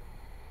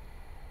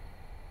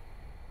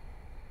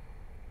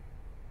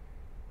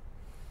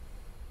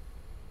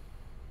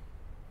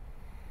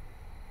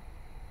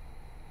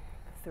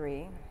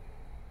 3.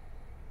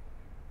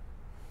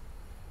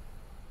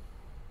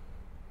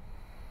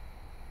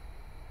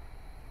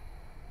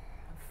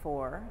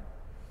 4.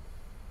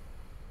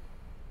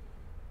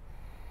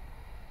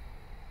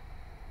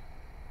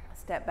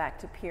 'Step back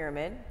to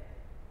pyramid.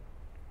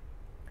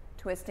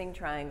 Twisting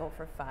triangle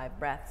for 5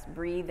 breaths.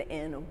 Breathe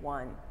in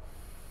 1.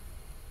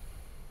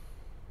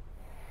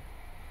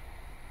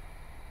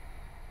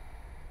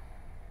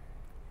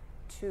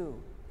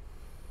 2.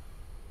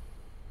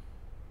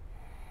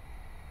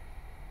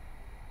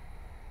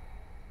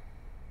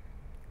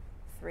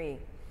 3.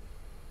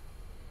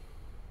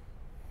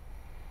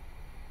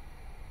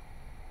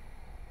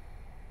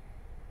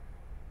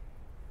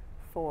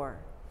 4.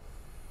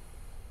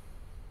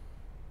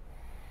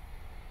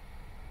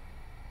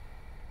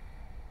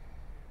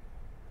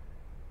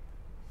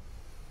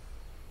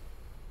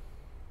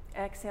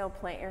 Exhale,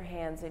 plant your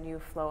hands and you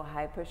flow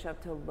high push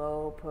up to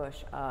low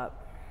push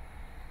up.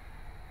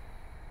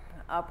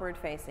 Upward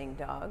facing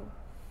dog.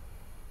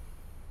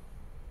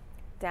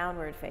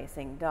 Downward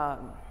facing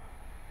dog.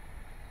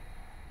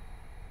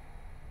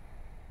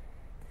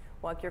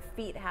 Walk your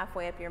feet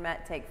halfway up your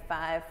mat. Take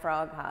 5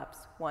 frog hops.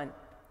 1,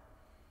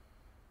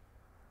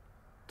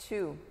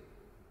 2,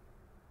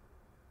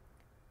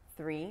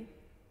 3,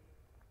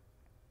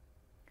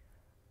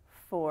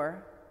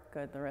 4.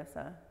 Good,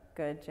 Larissa.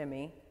 Good,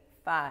 Jimmy.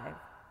 5.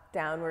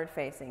 Downward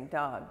facing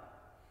dog.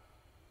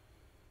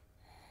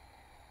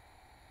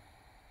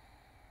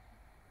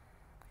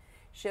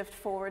 Shift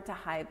forward to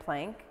high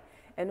plank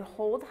and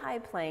hold high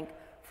plank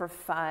for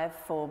 5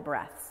 full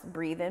breaths.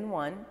 Breathe in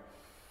 1.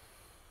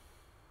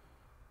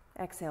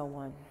 Exhale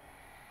 1.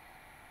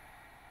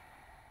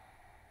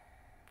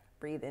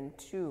 Breathe in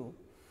 2.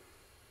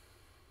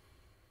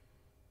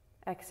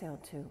 Exhale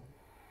 2.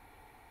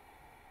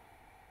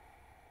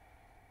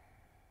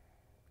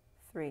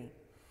 3.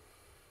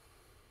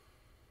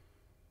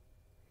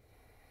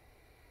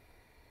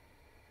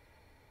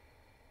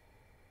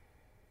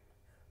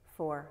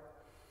 4.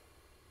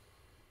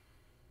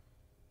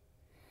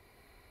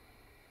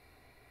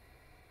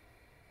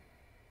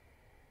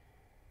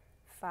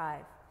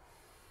 5.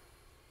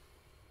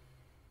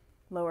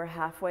 Lower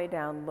halfway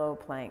down, low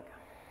plank.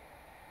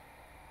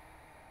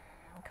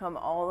 Come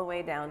all the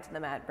way down to the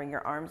mat. Bring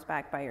your arms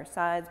back by your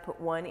sides.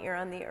 Put one ear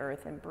on the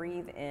earth and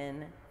breathe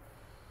in.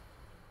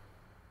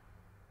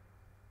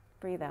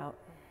 Breathe out.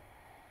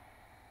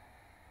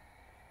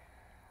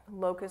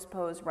 Locust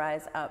pose,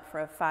 rise up for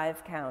a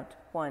 5 count.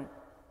 1,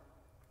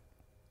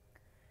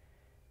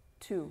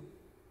 2,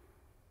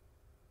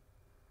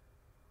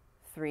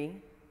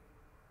 3,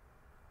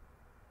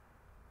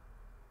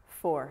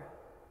 4,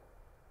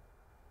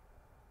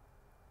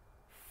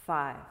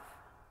 5.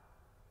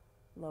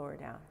 Lower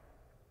down.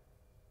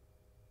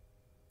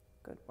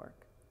 Good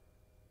work.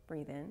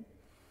 Breathe in.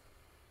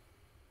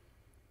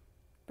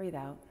 Breathe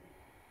out.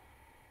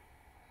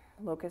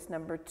 Locust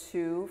number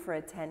 2 for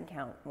a 10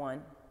 count.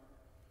 1.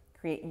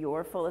 Create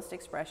your fullest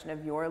expression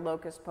of your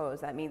locust pose.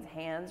 That means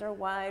hands are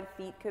wide,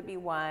 feet could be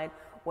wide,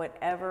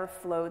 whatever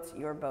floats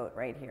your boat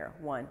right here.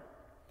 1,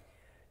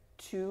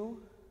 2,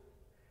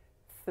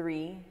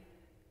 3,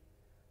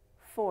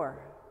 4,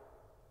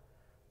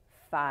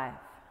 5,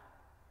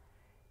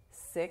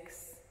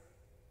 6,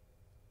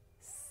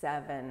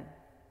 7,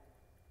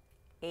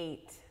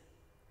 8,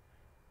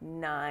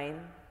 9,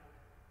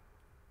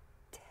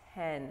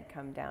 10.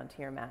 Come down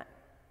to your mat.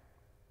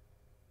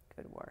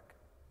 Good work.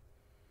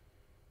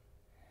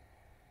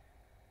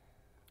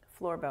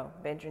 Floor bow.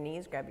 Bend your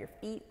knees, grab your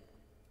feet,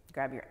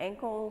 grab your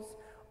ankles,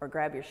 or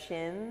grab your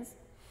shins,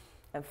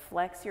 and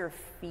flex your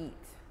feet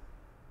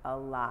a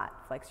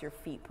lot. Flex your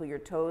feet. Pull your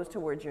toes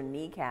towards your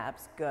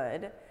kneecaps.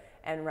 Good.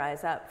 And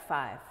rise up.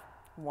 5.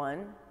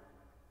 1,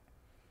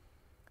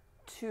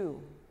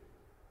 2.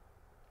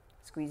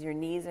 Squeeze your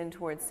knees in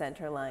towards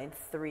center line.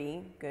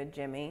 3. Good,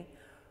 Jimmy.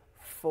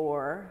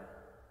 4,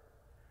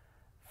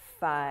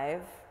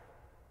 5.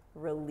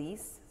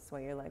 Release.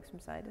 Sway your legs from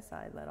side to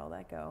side. Let all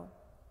that go.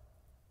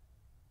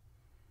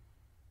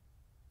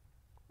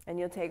 And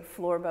you'll take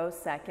floor bow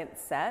second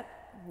set.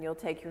 You'll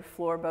take your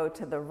floor bow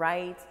to the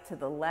right, to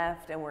the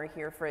left, and we're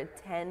here for a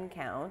 10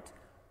 count.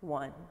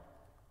 1,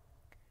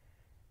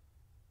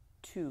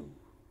 2,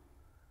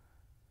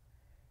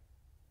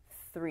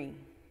 3,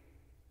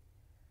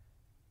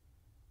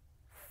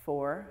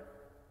 4,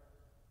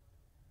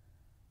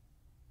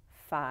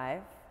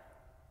 5,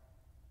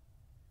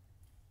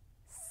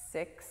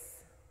 6,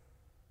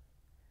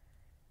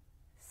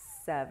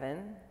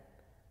 7,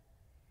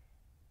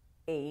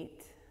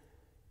 8,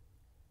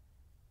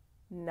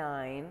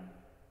 9,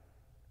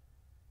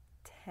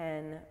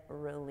 10,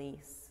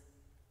 release.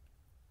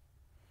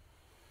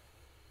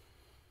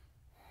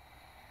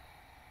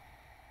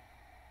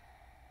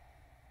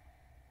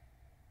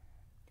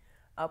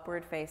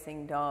 Upward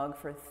facing dog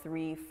for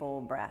 3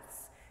 full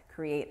breaths.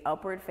 Create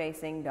upward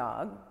facing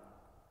dog.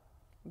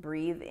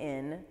 Breathe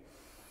in.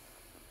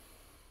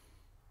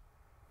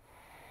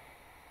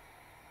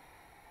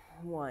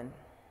 1.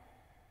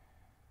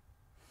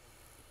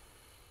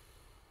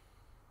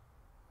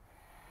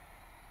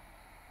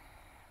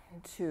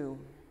 2. 3.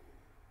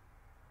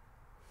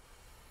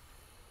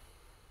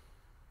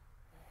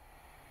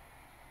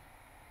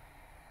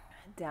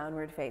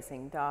 Downward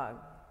facing dog.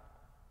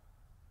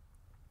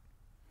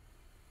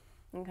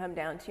 And come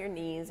down to your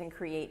knees and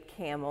create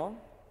camel.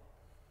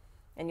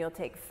 And you'll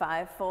take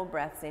 5 full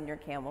breaths in your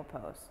camel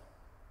pose.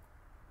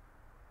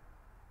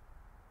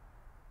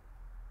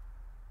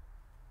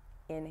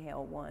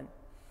 Inhale 1.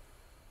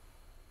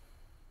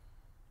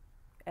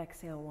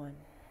 Exhale 1.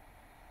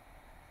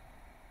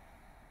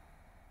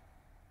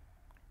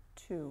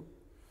 2.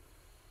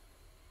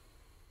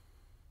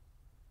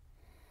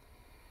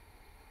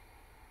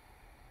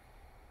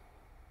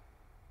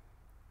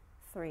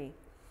 3.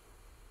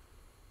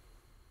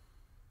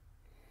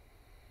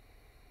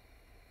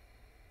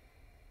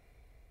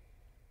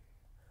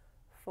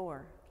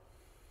 4.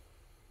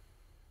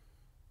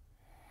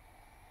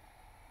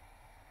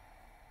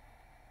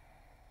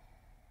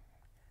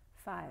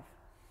 5.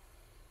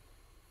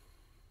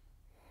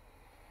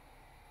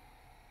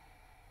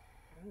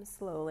 And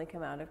slowly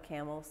come out of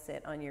camel,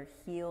 sit on your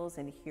heels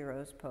in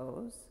hero's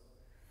pose.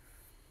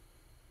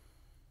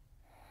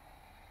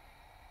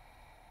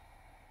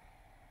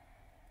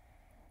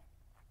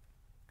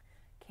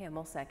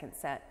 Camel second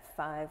set,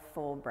 5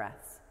 full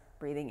breaths.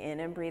 Breathing in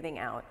and breathing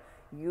out.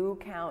 You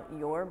count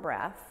your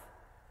breath.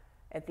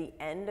 At the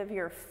end of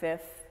your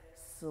 5th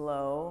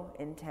slow,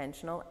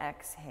 intentional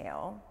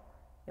exhale,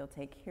 you'll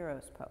take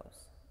hero's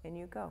pose, and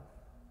you go.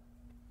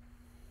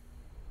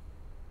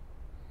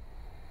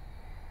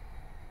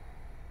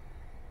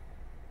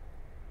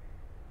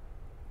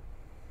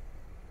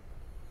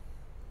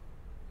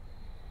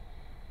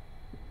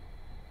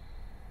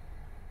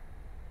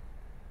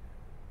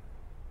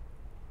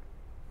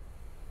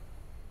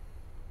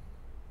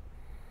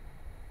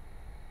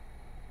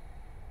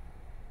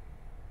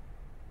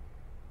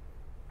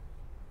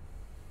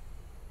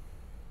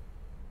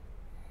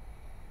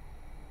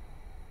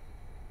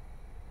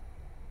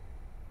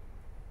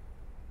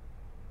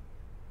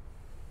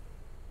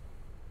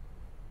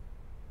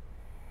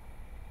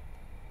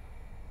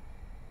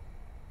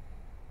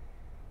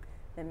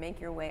 Then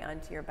make your way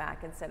onto your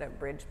back and set up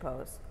bridge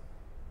pose.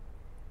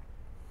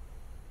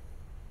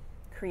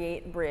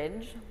 Create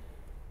bridge.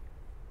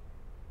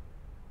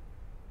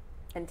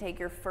 And take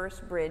your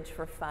first bridge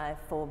for 5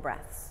 full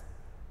breaths.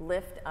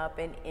 Lift up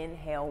and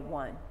inhale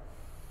 1.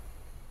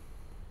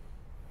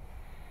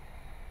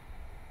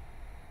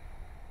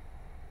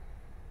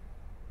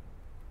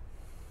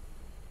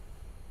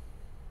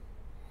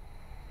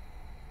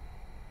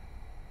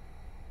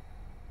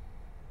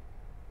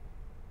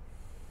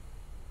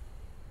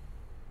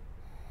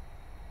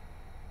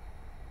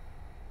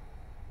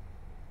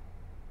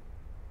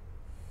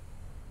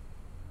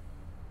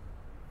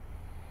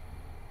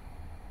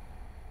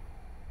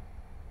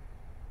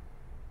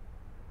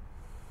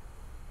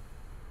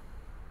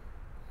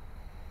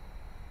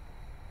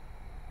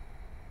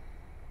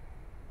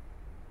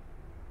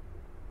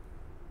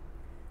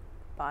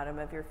 Bottom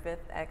of your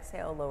 5th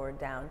exhale, lower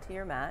down to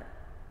your mat.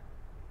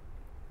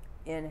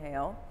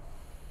 Inhale.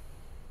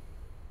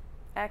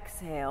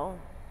 Exhale.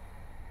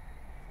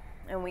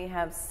 And we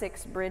have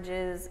 6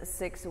 bridges,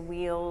 6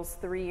 wheels,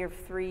 3 of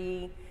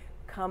 3.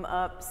 Come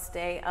up,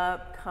 stay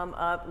up, come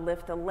up,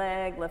 lift a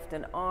leg, lift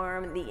an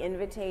arm. The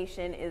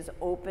invitation is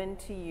open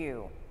to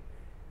you.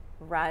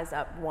 Rise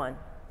up 1,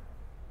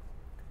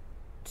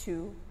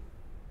 2,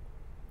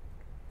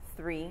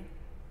 3,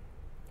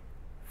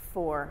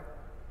 4,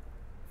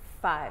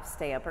 5.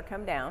 Stay up or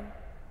come down.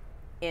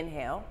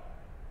 Inhale.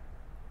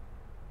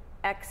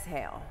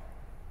 Exhale.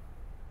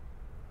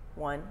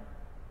 1,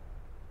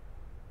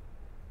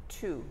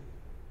 2,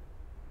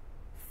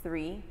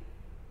 3,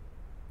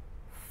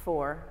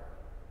 4,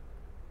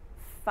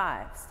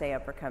 5. Stay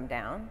up or come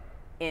down.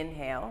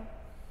 Inhale.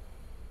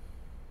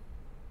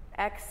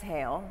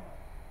 Exhale.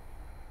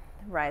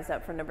 Rise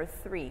up for number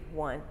 3.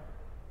 1,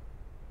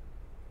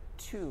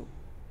 2,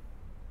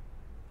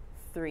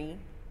 3,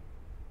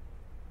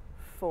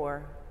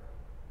 4,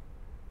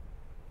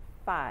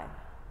 5.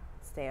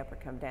 Stay up or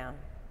come down.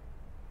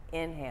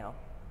 Inhale.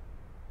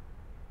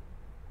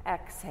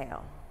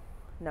 Exhale.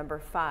 Number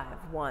 5.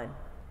 1,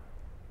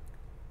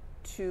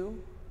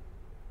 2,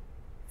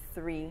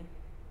 3,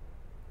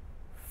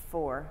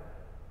 4,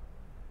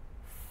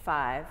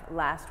 5.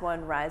 Last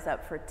one, rise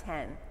up for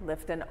 10.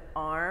 Lift an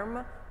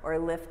arm or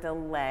lift a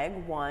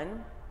leg.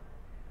 1,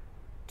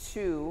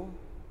 2,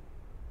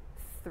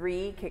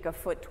 3. Kick a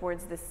foot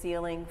towards the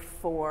ceiling.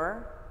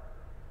 4,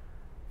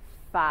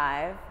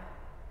 5,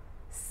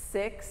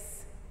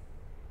 6,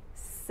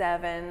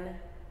 7,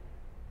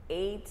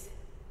 8,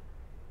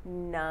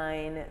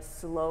 9.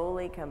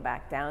 Slowly come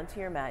back down to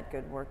your mat.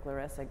 Good work,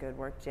 Larissa. Good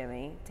work,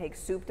 Jimmy. Take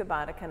Supta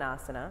Baddha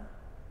Konasana.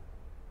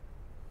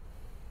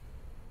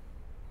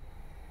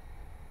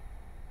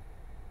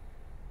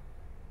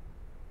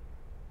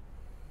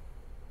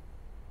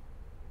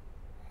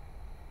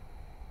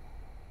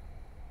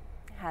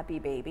 Happy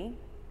baby.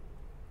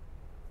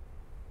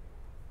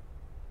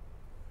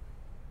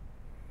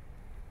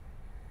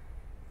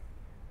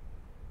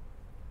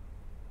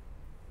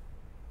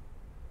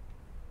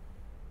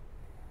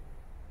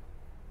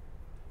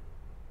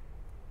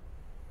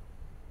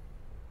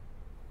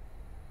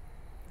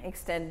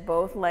 Extend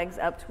both legs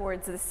up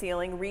towards the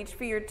ceiling. Reach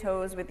for your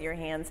toes with your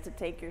hands to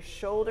take your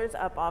shoulders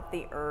up off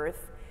the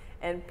earth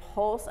and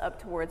pulse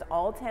up towards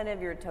all 10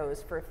 of your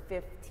toes for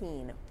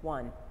 15.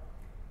 1,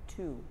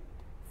 2,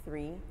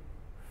 3,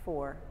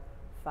 4,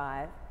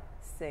 5,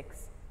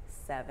 6,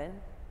 7,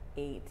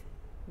 8,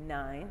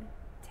 9,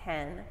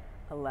 10,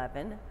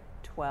 11,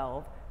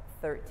 12,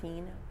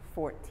 13,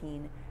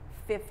 14,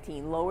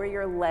 15. Lower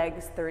your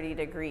legs 30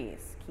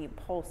 degrees. Keep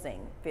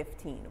pulsing.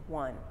 15.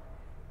 1,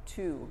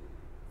 2,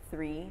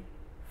 3,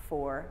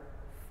 4,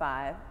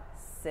 5,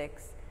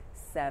 6,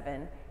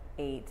 7,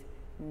 8,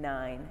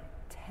 9,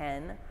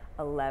 10,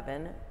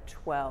 11,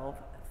 12,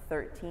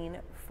 13,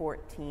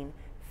 14,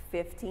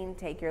 15.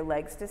 Take your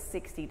legs to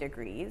 60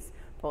 degrees.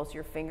 Pulse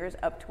your fingers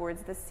up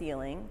towards the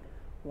ceiling.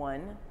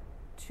 1,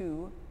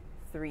 2,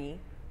 3,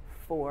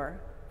 4,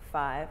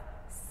 5,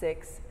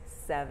 6,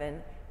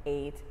 7,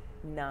 8,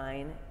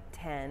 9,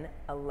 10,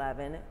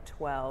 11,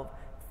 12,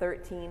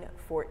 13,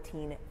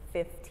 14,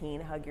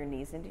 15. Hug your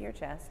knees into your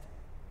chest.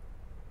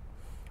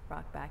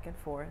 Rock back and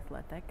forth,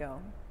 let that go.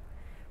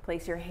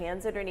 Place your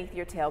hands underneath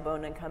your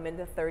tailbone and come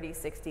into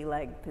 30-60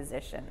 leg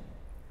position.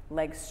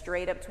 Legs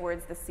straight up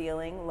towards the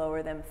ceiling,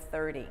 lower them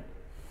 30.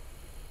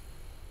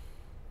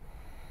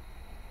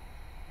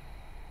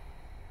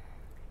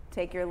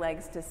 Take your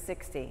legs to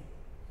 60.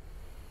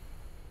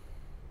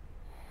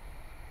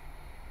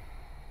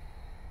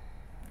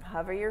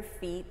 Hover your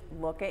feet,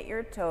 look at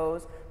your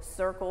toes,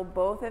 circle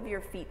both of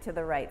your feet to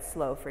the right,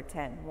 slow for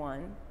 10.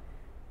 1,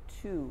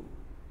 2,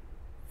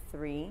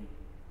 3,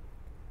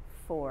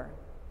 4,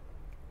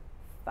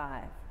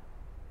 5,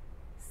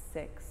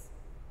 6,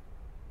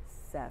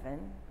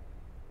 7,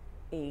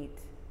 8,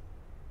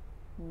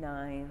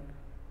 9,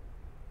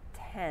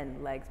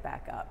 10. Legs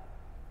back up.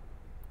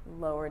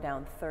 Lower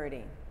down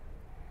 30.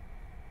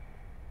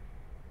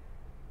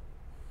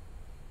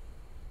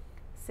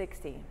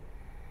 60.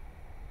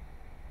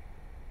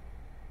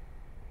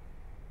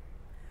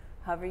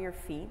 Hover your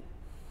feet,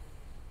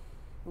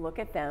 look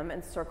at them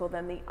and circle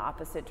them the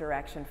opposite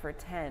direction for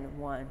 10.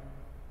 1,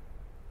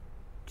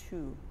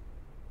 2,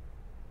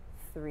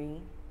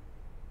 3,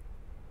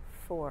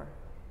 4,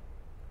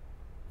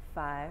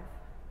 5,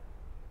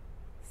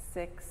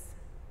 6,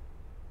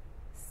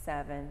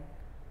 7,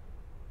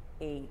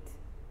 8,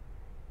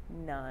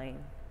 9,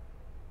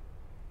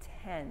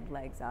 10.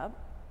 Legs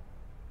up.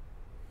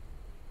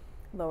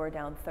 Lower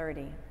down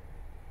 30.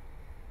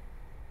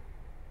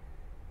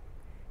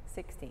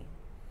 60.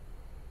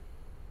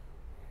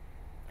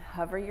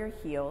 Hover your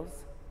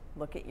heels,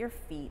 look at your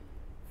feet,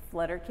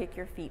 flutter kick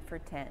your feet for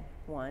 10.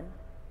 1,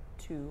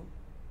 2,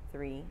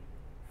 3,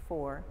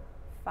 4,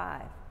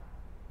 5,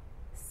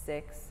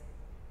 6,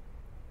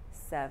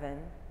 7,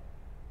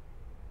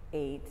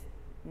 8,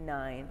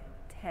 9,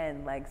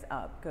 10. Legs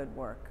up. Good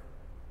work.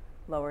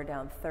 Lower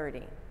down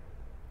 30.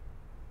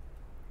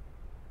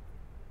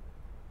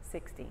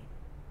 60.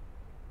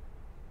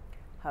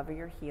 Hover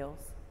your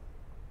heels.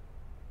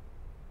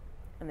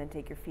 And then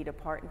take your feet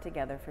apart and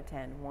together for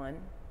 10. 1,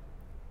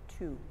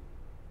 2,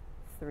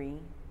 3,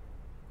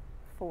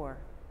 4,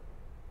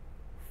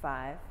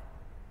 5,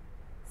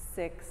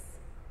 6,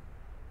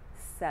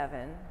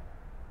 7,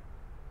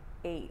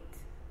 8,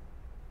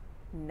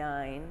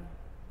 9,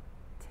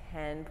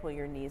 10. Pull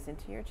your knees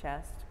into your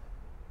chest.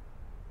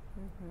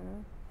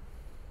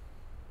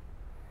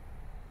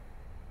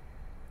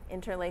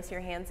 Interlace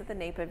your hands at the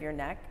nape of your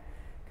neck.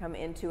 Come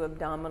into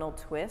abdominal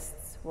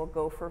twists. We'll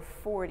go for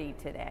 40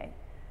 today.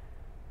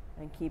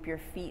 And keep your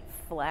feet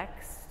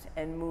flexed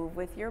and move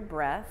with your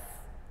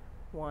breath.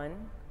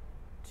 1,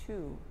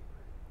 2,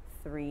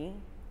 3,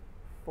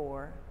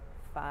 4,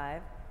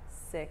 5,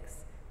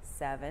 6,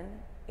 7,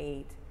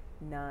 8,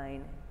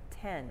 9,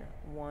 10.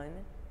 1,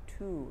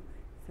 2,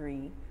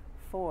 3,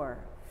 4,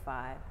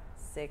 5,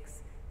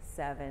 6,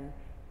 7,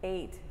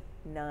 8,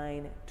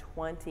 9,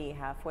 20.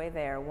 Halfway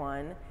there.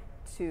 1,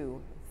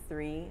 2,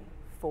 3,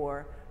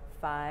 4,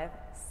 5,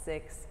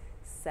 6,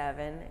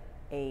 7,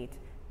 8,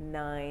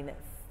 9,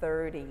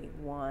 30.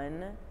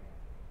 1,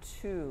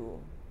 2,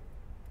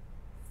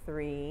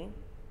 3,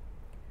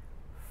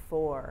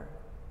 4,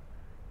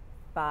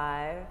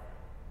 5,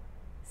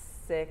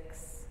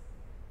 6,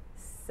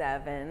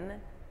 7,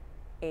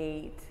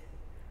 8,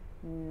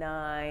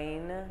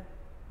 9,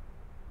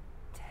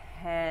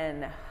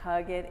 10.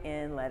 Hug it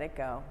in, let it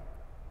go.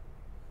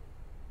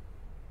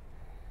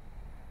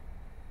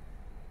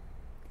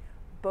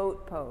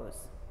 Boat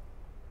pose.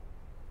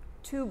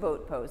 2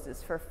 boat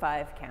poses for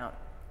 5 count.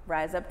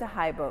 Rise up to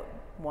high boat.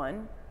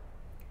 1,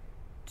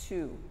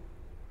 2,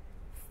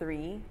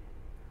 3,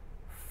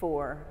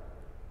 4,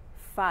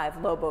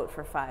 5. Low boat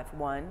for 5.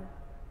 1,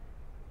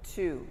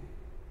 2,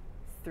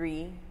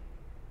 3,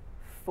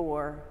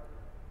 4,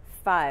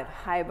 5.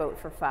 High boat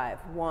for 5.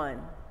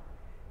 1,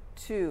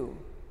 2,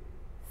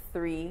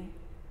 3,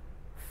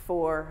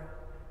 4,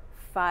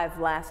 5.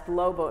 Last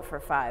low boat for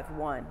 5.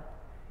 1,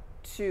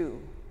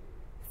 2,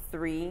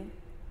 3,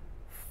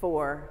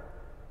 4,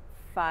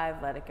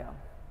 5. Let it go.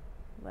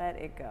 Let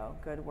it go.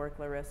 Good work,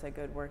 Larissa.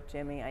 Good work,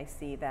 Jimmy. I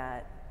see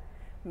that.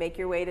 Make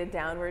your way to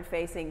downward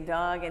facing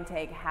dog and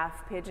take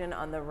half pigeon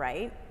on the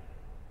right.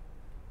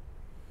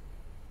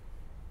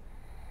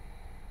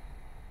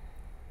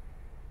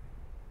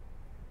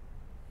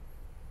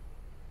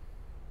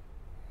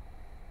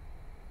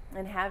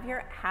 And have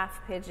your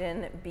half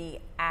pigeon be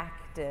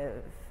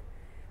active,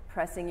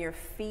 pressing your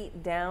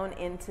feet down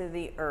into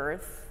the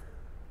earth,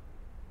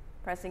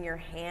 pressing your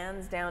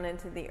hands down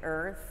into the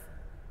earth.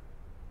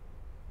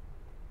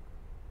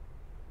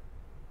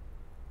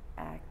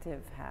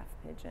 Active half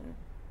pigeon.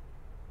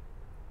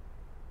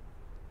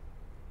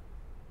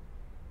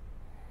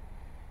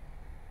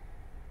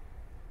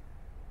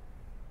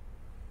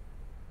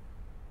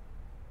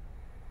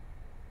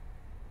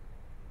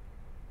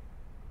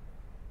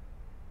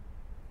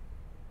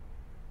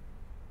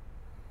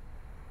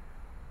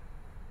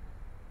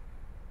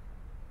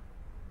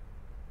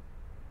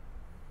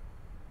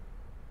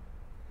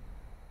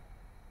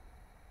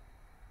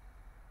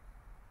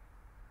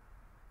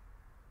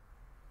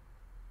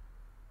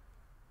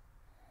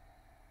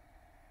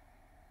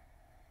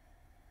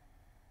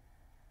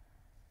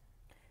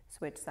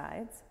 Switch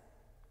sides.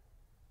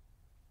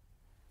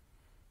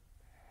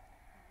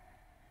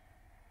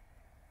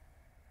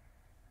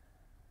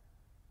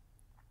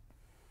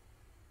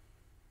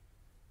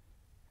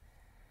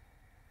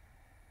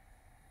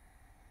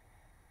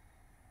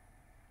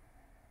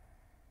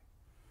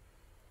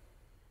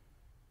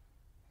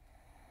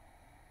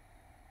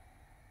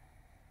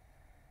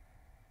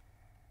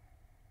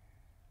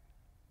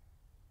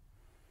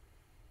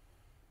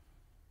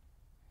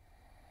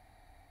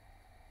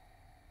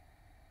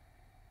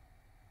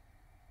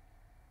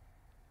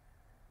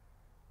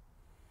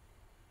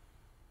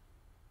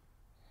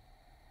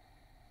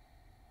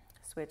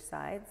 Switch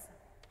sides.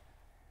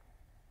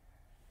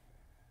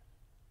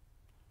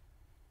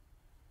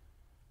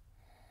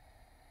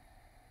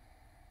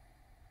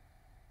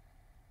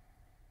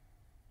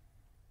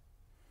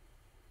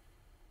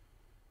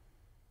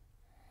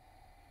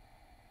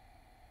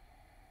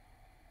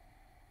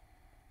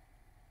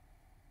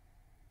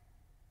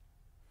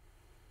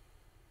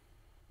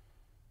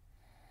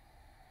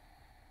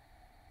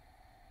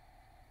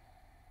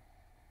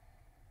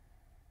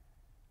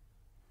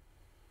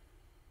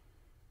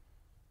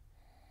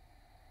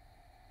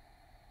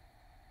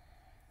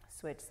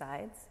 Switch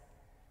sides.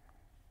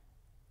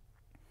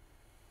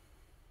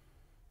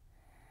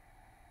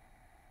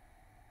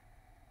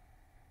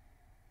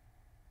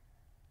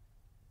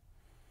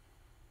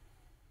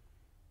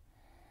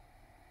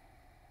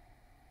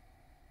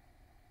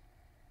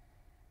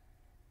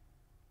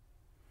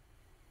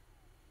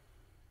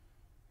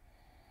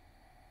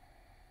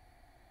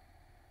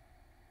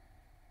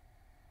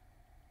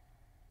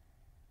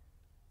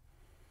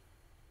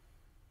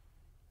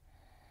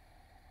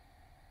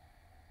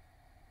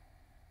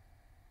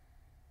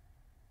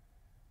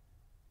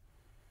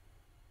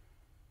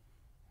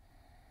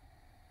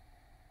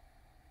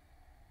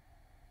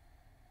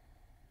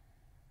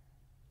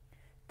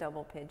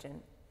 Double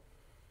pigeon.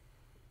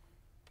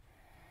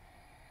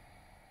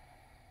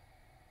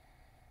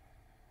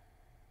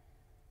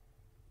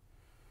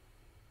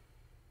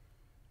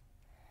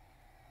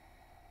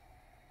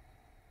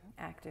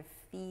 Active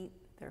feet,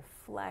 they're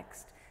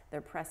flexed,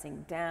 they're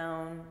pressing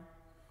down.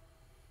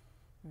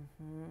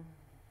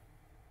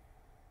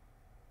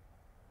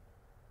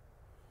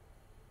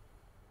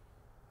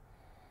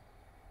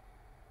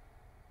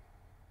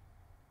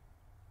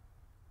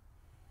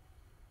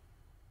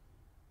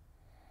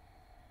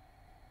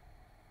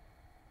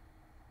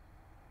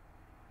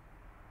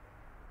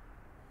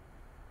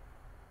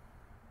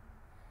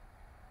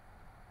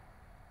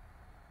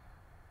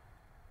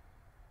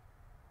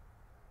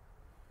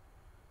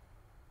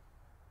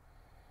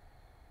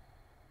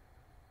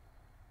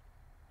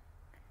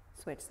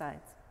 Switch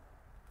sides.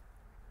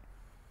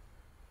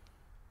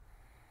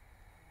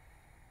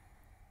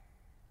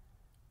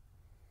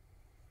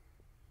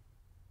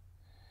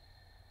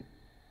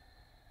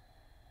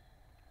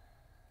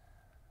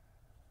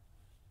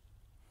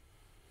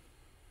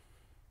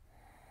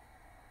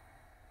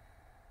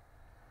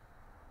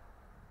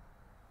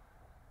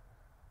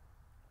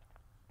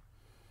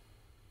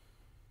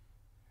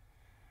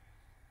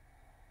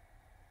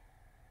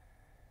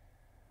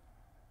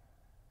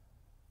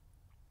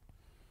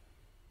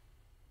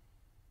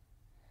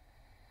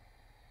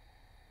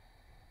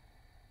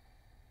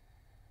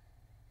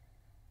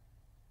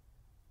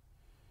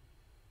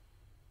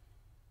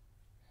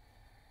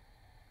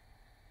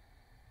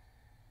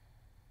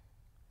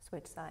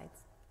 Switch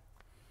sides.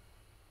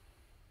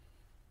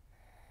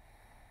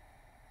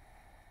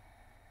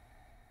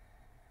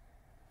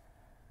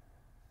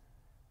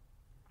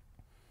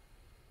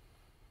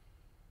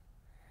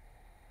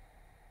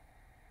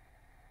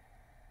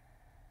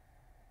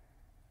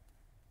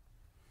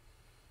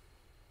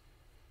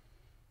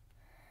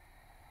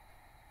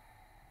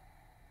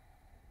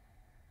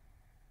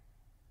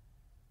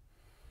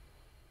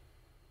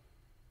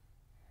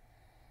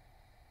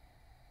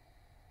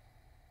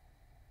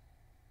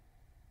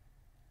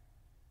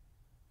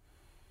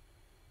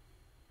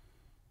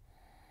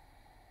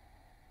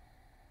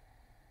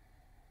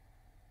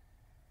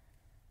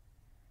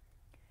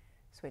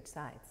 Switch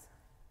sides.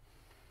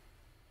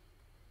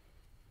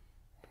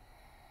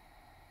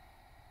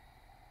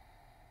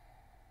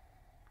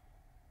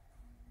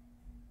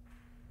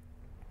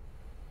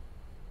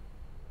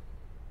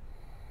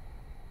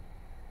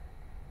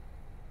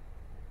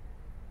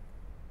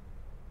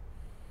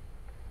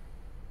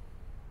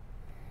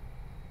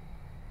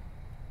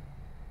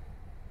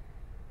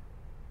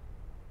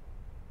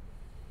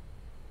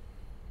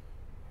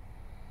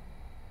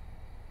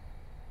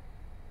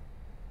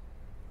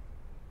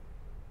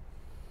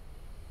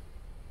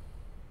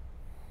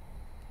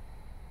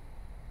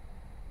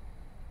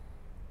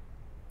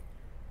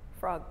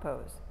 Frog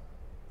pose.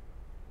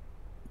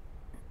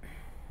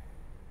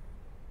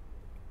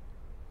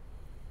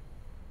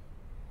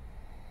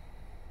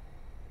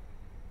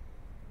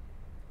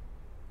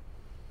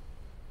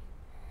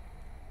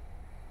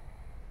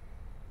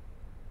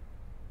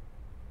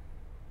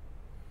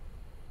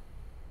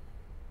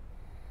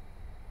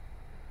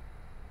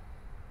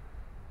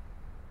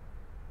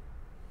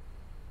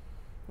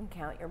 And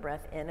count your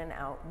breath in and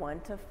out, 1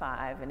 to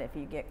 5. And if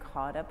you get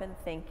caught up in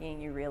thinking,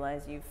 you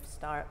realize you've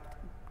stopped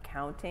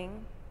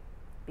counting,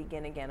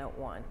 begin again at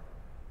 1.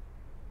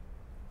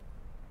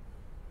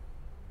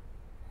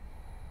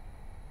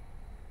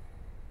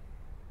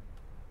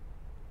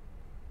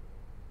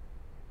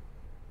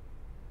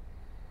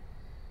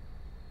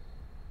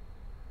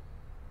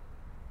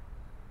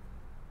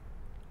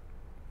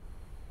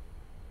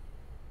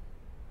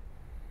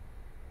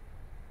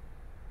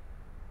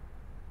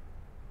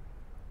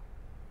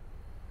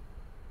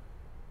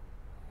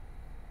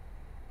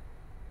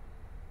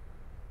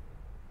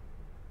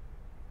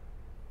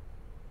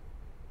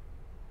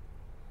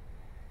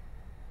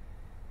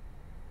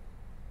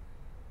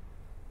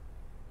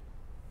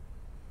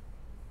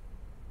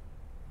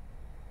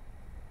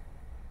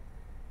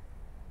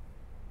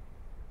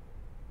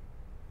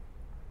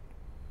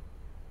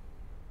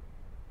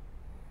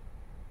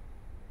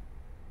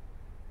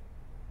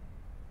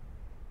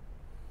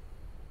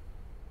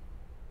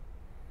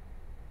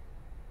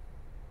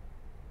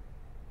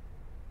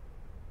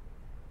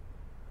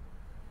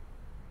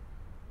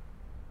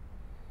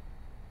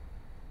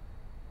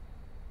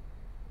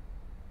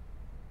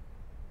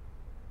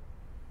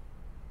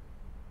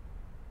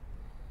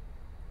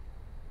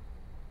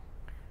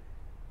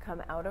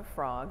 Come out of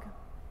frog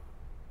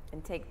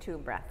and take 2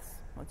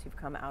 breaths. Once you've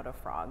come out of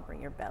frog, bring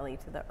your belly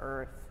to the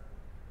earth,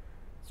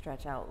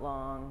 stretch out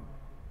long.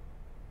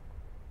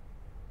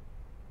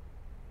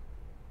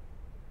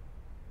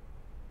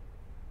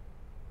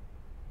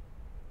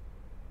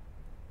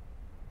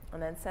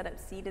 And then set up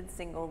seated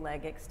single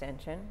leg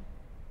extension.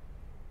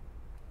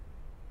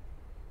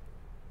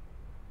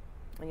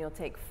 And you'll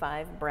take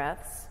 5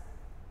 breaths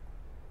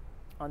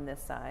on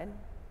this side.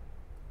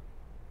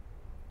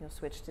 You'll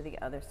switch to the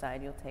other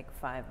side. You'll take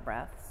 5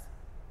 breaths,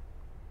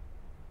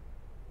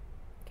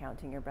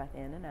 counting your breath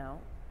in and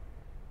out.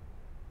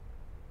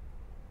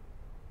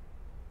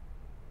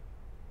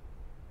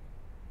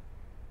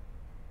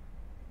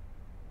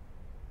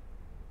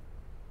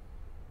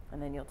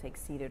 And then you'll take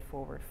seated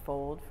forward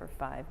fold for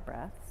 5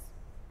 breaths.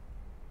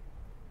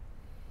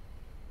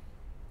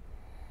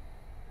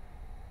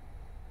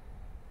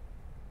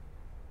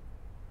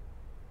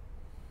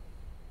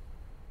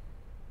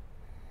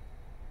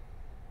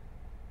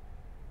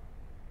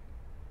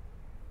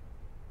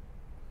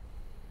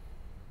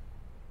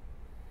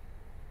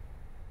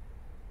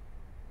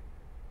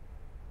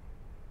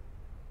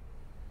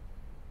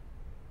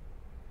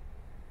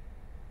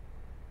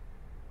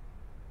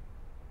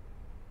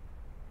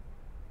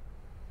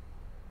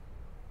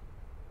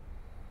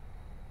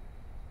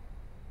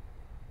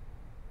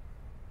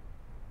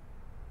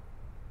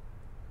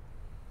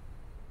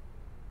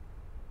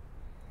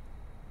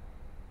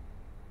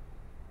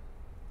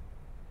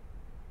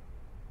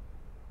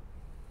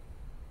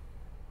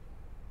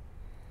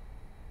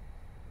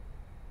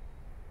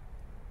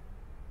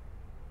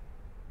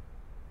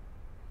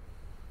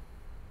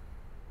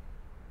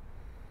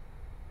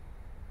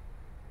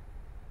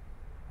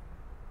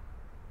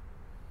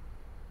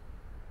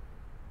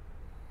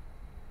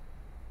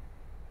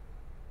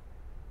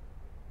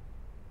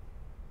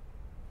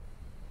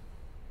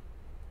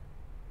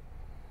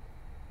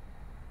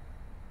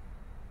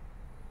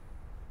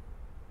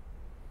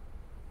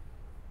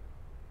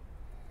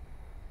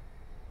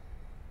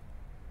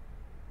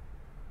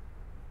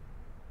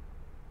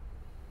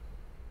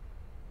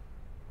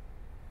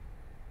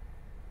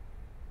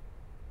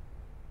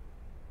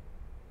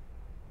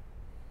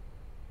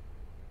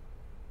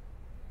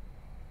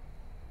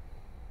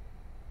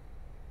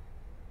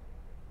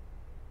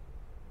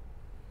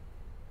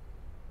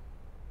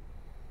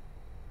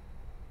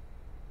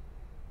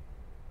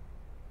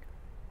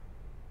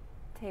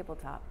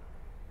 Tabletop.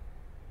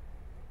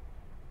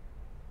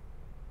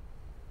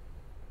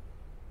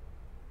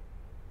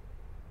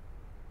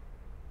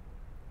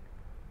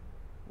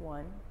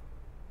 One,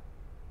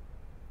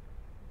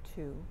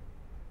 2,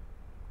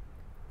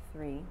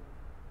 3,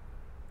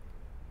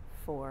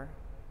 4,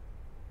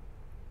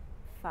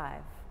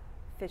 5.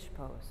 Fish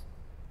pose.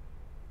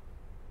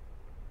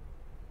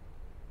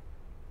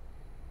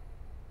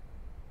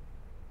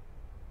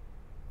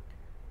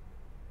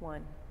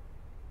 One,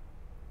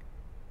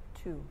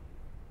 2,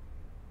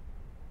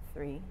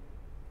 3,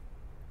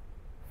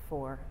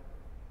 4,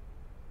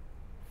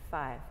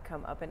 5.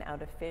 Come up and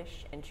out of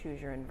fish and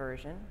choose your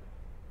inversion.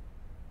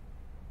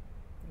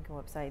 And go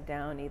upside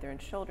down, either in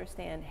shoulder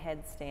stand,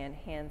 headstand,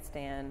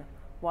 handstand,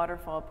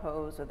 waterfall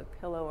pose with a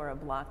pillow or a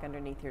block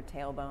underneath your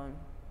tailbone.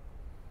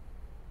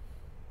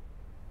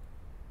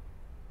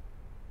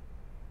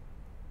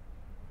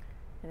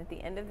 And at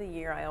the end of the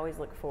year, I always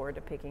look forward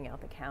to picking out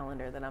the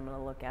calendar that I'm going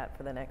to look at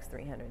for the next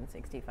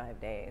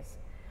 365 days.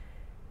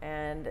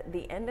 And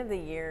the end of the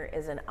year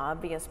is an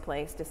obvious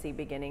place to see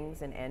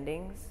beginnings and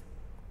endings.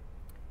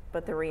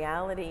 But the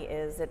reality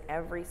is that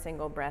every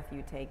single breath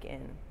you take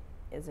in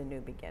is a new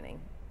beginning.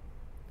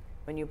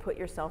 When you put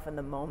yourself in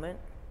the moment,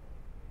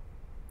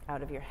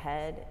 out of your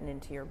head and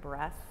into your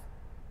breath,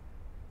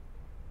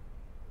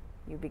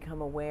 you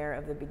become aware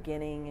of the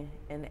beginning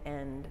and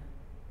end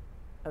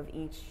of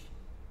each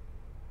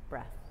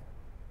breath.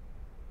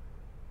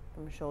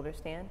 From shoulder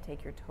stand,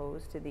 take your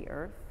toes to the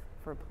earth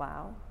for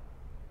plow.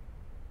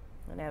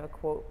 And I have a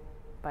quote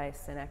by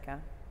Seneca.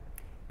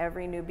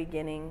 Every new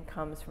beginning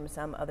comes from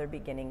some other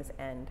beginning's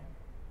end.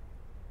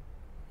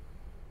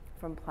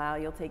 From plow,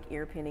 you'll take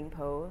ear pinning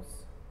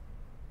pose.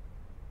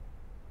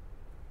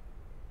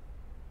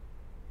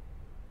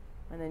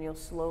 And then you'll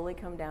slowly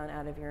come down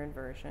out of your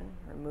inversion.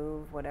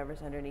 Remove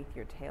whatever's underneath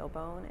your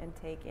tailbone and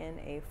take in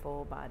a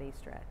full body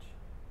stretch.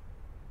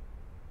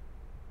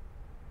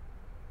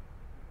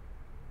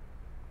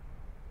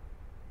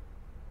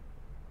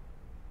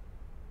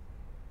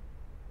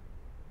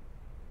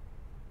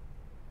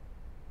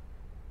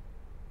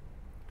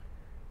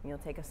 You'll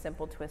take a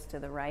simple twist to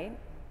the right.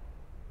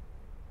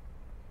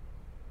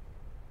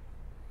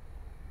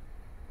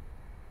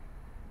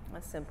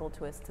 A simple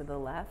twist to the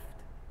left.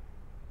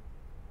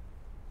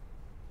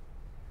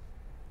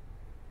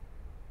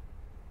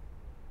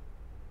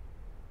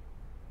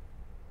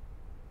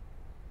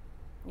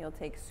 You'll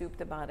take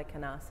Supta Baddha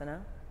Konasana.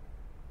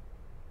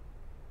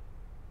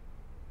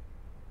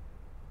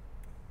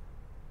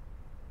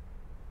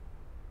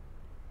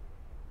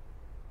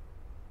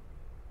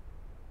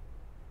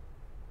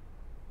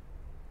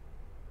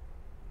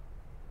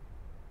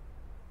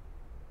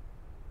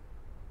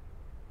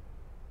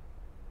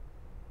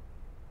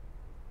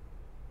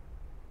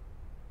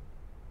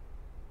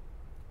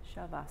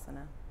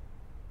 Shavasana.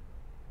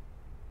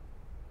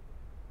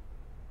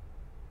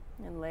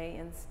 And lay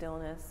in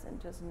stillness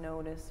and just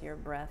notice your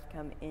breath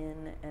come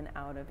in and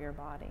out of your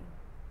body.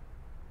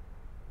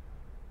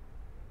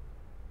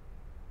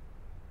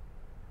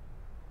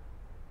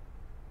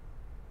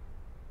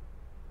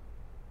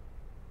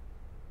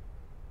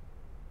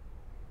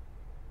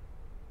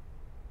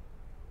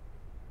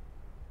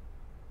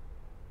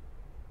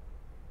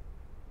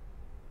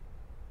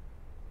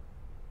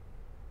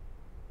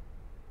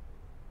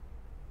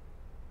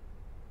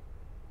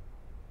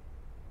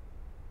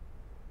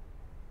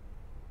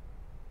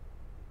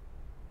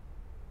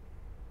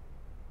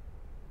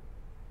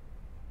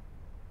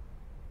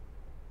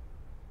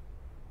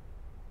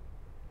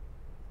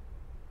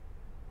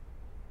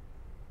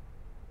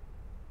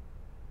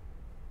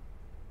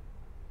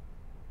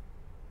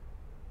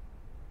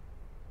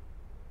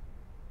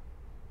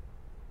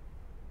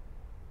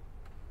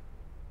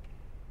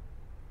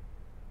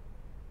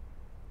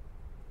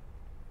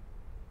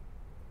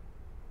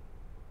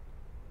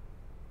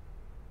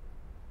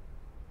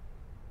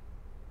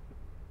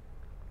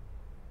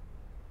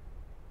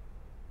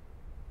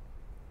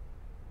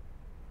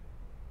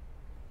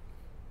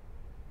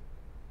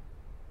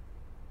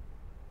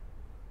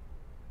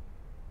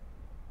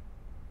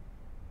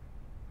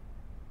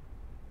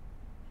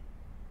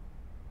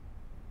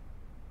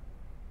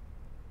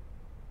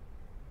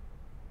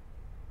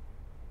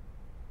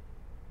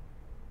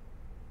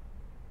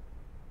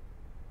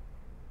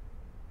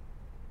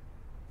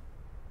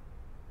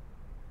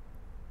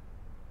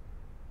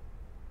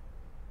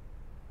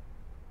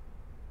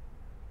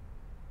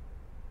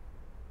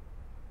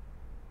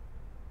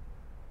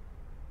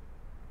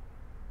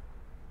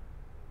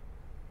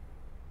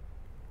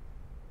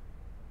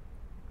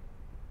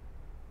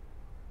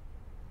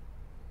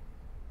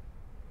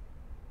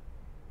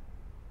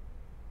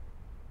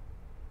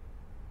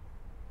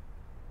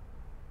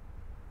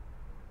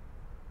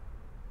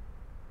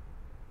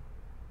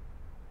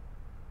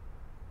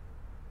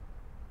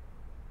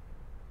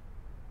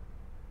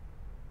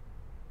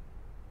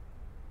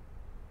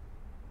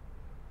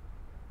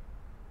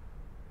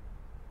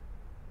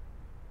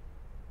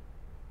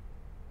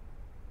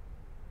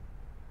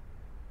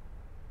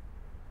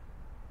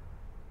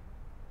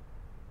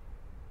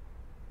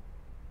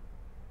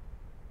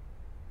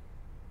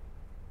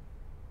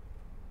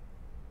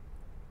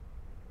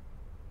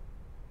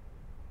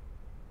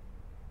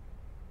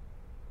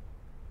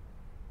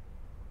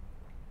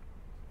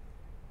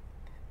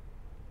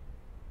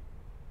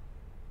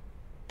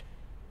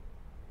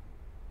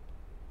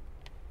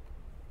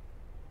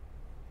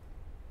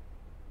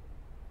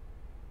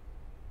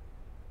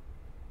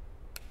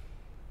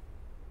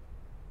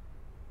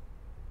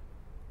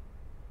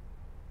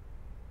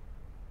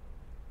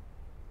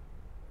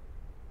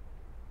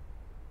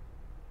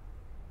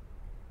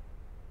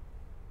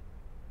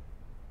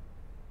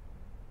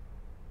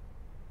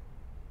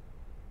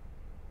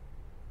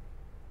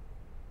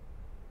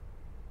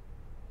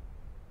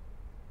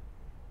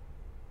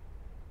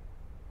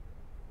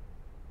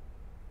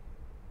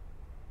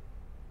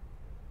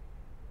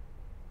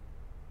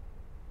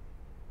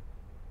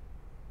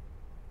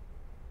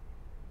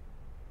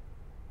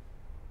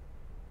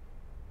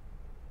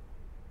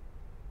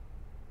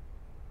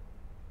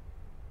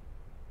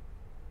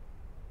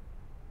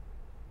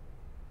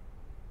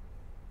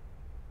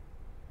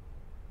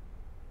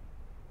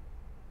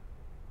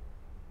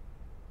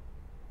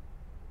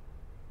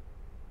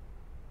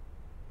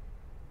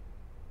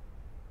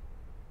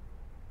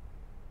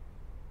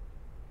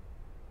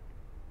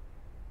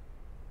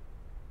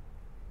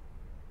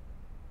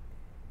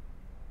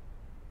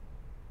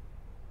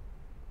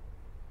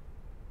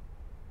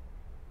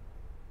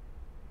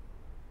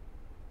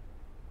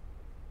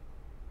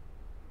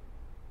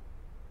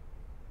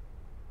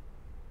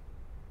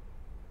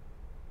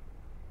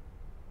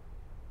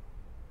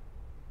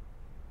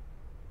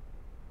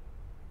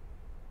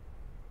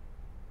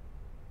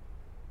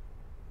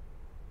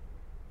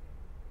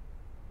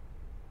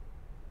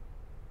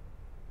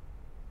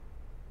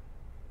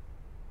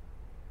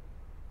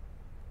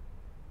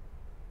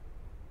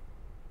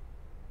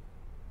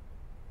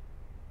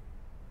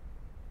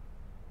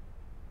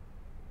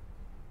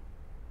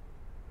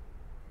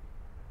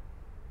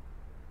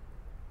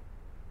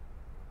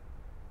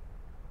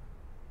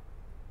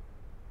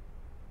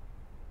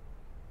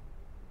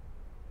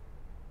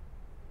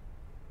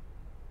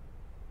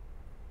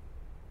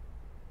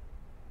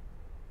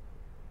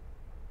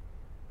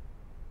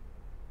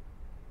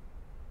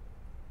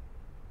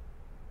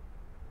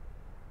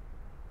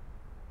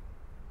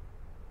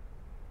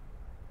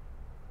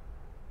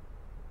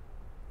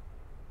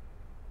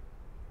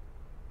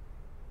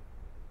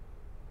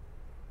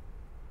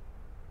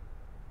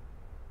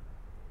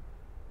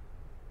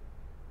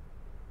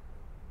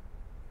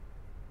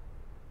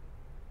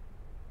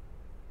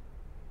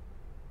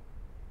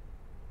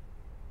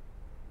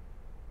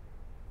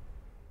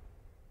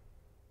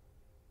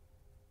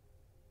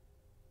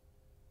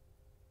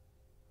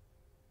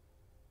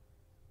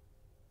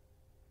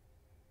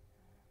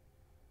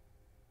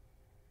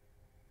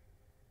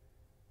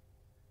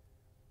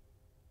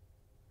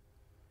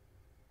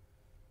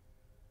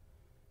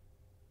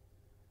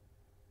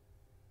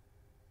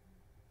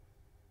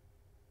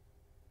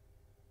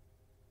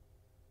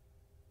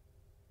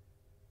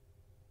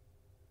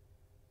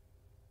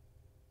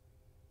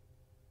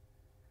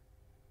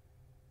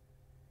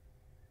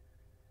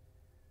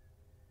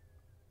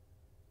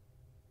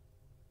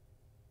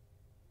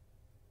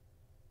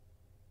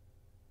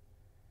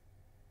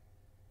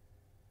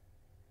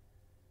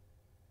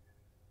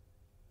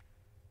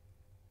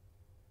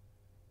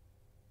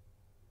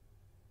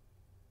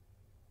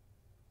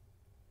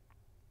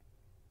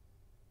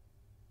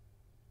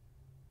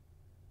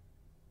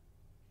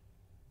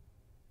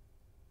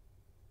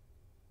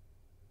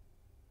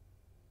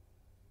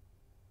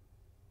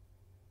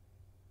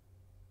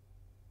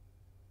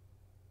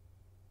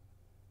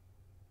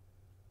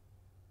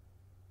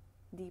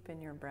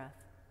 Deepen your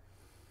breath.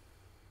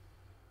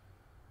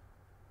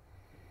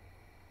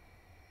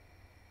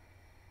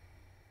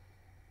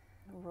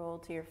 Roll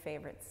to your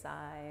favorite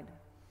side.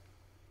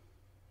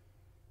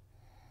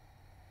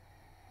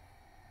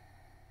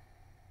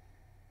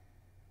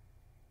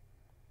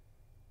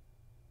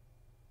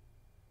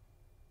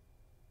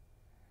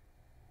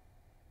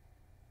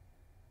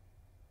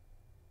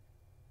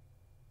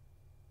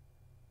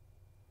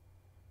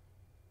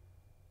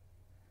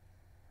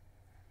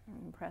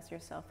 And press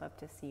yourself up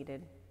to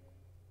seated.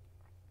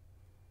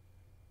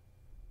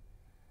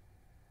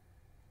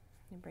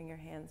 And bring your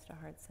hands to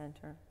heart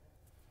center.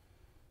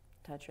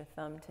 Touch your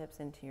thumb tips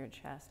into your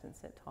chest and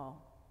sit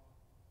tall.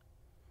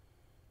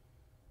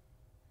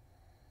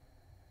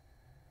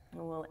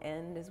 And we'll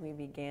end as we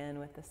began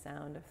with the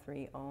sound of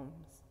 3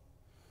 ohms.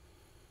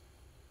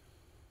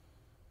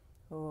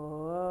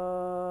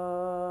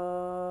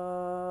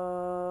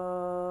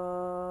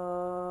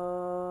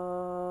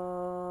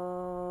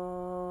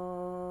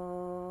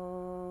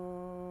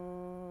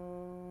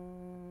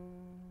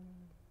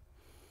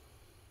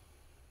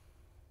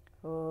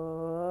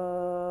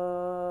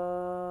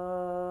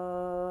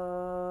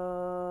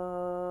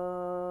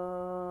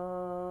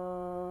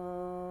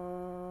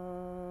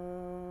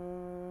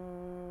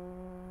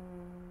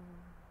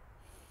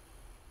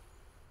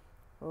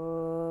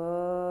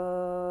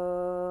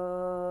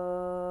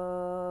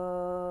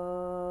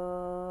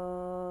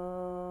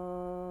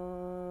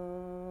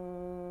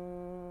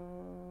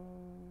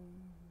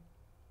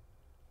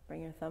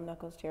 Bring your thumb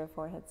knuckles to your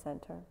forehead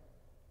center.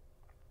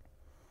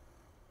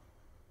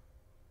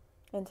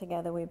 And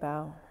together we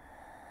bow.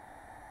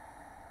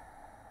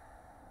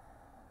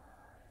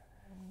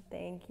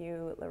 Thank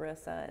you,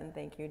 Larissa, and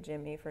thank you,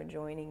 Jimmy, for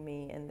joining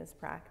me in this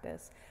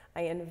practice.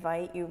 I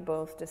invite you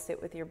both to sit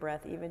with your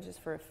breath, even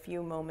just for a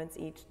few moments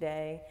each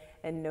day,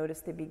 and notice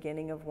the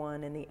beginning of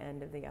one and the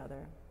end of the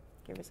other.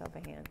 Give yourself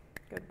a hand.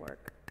 Good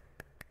work.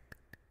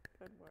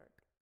 Good work.